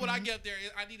already know when I get up there,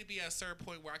 I need to be at a certain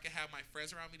point where I can have my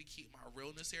friends around me to keep my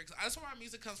realness here. Because that's where my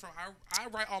music comes from. I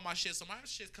write all my shit, so my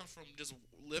shit comes from just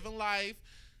living life.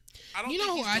 I don't think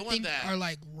who I think are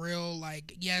like real,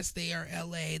 like yes, they are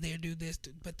LA, they do this,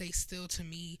 but they still to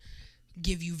me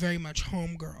give you very much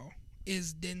homegirl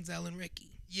is Denzel and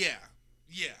Ricky. Yeah.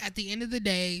 At the end of the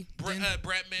day,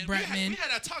 Bretman. We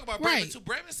had to talk about Bretman too.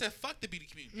 Bretman said, "Fuck the beauty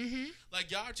community.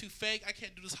 Like y'all are too fake. I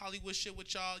can't do this Hollywood shit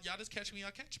with y'all. Y'all just catch me.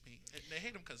 Y'all catch me." And they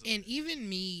hate him because of it. And even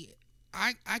me,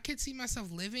 I could see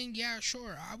myself living. Yeah,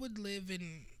 sure, I would live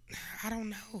in. I don't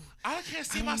know. I can't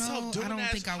see myself doing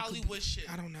that Hollywood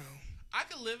shit. I don't know. I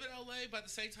could live in LA, but at the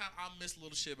same time, I miss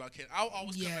little shit about kids. I'll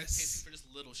always come back to for just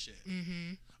little shit.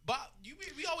 But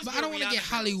we always. But been I don't want to get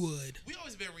Rihanna Hollywood. Girls. We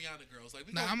always been Rihanna girls. Like,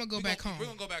 I'm gonna go back home. We're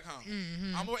gonna go back home.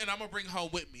 Mm-hmm. I'm gonna bring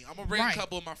home with me. I'm gonna bring a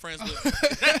couple of my friends with me.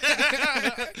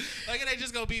 Like, they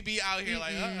just gonna be out here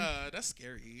like, that's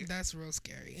scary. That's real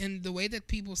scary. And the way that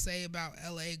people say about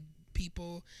LA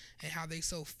people and how they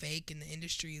so fake and the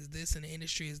industry is this and the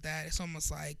industry is that, it's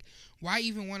almost like, why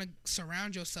even want to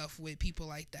surround yourself with people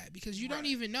like that? Because you don't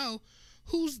even know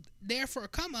who's there for a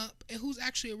come up and who's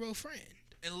actually a real friend.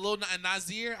 And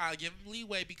Nasir, I'll give him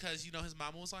leeway because, you know, his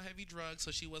mama was on heavy drugs,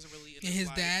 so she wasn't really in his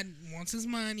life. Dad wants his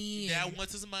money. Dad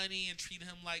wants his money and treating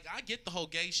him like, I get the whole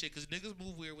gay shit because niggas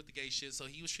move weird with the gay shit, so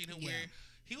he was treating him weird.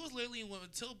 He was literally,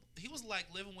 until he was like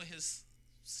living with his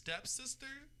stepsister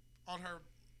on her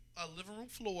living room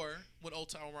floor when Old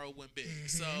Town Road went big. Mm-hmm.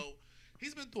 So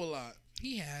he's been through a lot.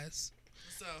 He has.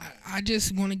 So I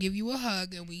just want to give you a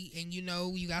hug, and you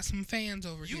know you got some fans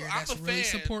over here that's really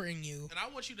supporting you. And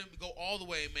I want you to go all the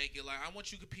way and make it. Like, I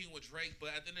want you competing with Drake, but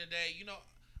at the end of the day, you know,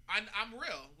 I'm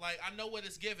real. Like, I know what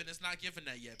it's given. It's not given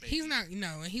that yet, baby. He's not,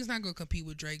 and he's not gonna compete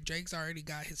with Drake. Drake's already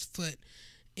got his foot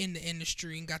in the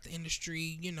industry and got the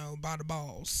industry, you know, by the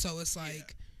balls. So it's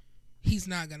like he's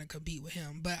not gonna compete with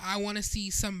him. But I want to see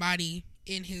somebody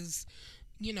in his,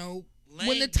 you know.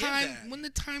 When the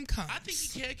time comes, I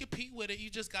think you can compete with it. You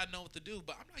just gotta know what to do.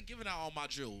 But I'm not giving out all my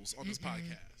jewels on this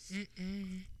podcast.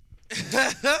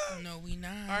 No, we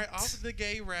not. All right, off of the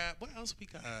gay rap. What else we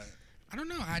got? I don't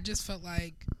know. I just felt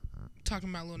like talking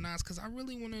about Lil Nas because I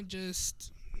really want to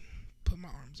just put my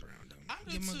arms around him. I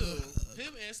do too.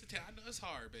 Him and Santana. I know it's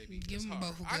hard, baby. Give them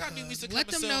both a good I got new music coming Let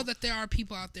them soon. know that there are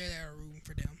people out there that are rooting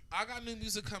for them. I got new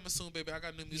music coming soon, baby. I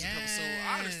got new music coming soon.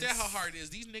 I understand how hard it is.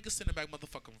 These niggas sending back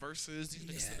motherfucking verses. These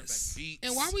niggas sending back beats.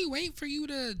 And while we wait for you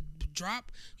to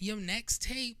drop your next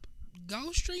tape,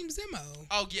 go stream Zemo.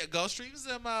 Oh, yeah. Go stream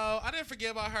Zemo. I didn't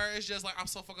forget about her. It's just like I'm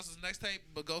so focused on the next tape,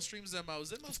 but go stream Zemo.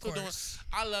 Zemo's still doing.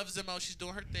 I love Zemo. She's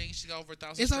doing her thing. She got over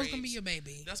 1,000 streams. It's always going to be your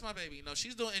baby. That's my baby. No,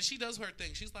 she's doing, and she does her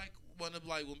thing. She's like one of,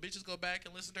 like, when bitches go back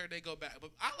and listen to her, they go back.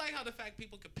 But I like how the fact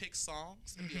people can pick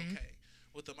songs and be okay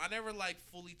with them. I never like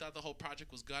fully thought the whole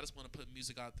project was good. I just want to put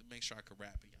music out to make sure I could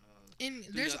rap it. And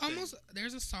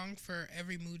there's a song for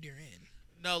every mood you're in.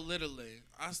 No, literally.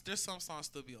 There's some songs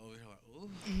still be over here like, ooh.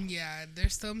 Yeah,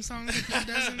 there's some songs that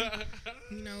doesn't,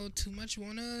 you know, too much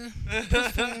want to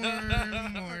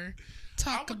perform or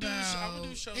talk about. I'm gonna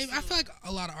do shows I feel like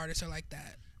a lot of artists are like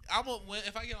that.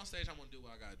 If I get on stage, I'm gonna do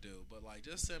what I gotta do. But like,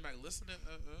 just sit back, listen to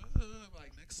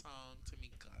like next song,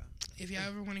 Tamika. If y'all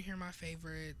ever want to hear my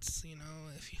favorites, you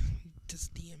know, if you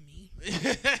just DM me,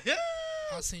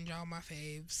 I'll send y'all my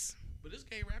faves. But this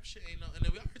gay rap shit ain't no. And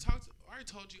then I already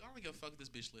told you. I don't give a fuck this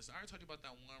bitch list. I already told you about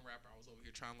that one rapper. I was over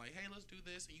here trying like, hey, let's do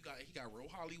this. And he got real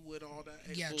Hollywood, all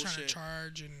that. Yeah, bullshit. Trying to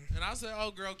charge and I said,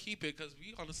 oh girl, keep it because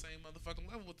we on the same motherfucking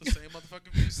level with the same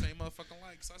motherfucking views, same motherfucking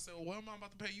likes. So I said, well, what am I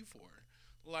about to pay you for?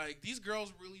 Like, these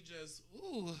girls really just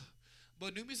ooh.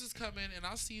 But new music's coming, and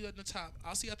I'll see you at the top.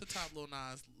 I'll see you at the top, Lil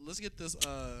Nas. Let's get this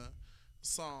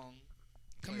song.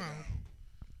 Come on.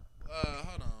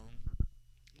 Hold on.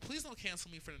 Please don't cancel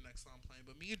me for the next song I'm playing.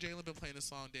 But me and Jalen been playing this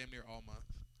song damn near all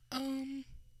month.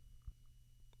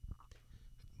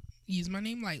 Use my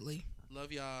name lightly.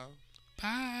 Love y'all.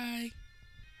 Bye.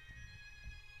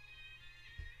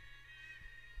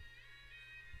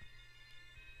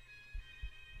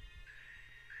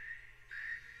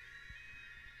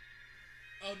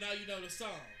 Oh, now you know the song.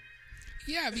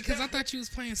 Yeah, because I thought you was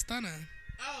playing Stunner.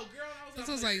 Oh, girl,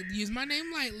 I was like, use my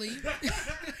name lightly.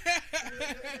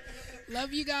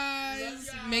 Love you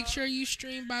guys. Make sure you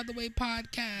stream By the Way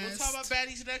podcast. We'll talk about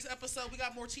baddies next episode. We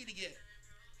got more tea to get.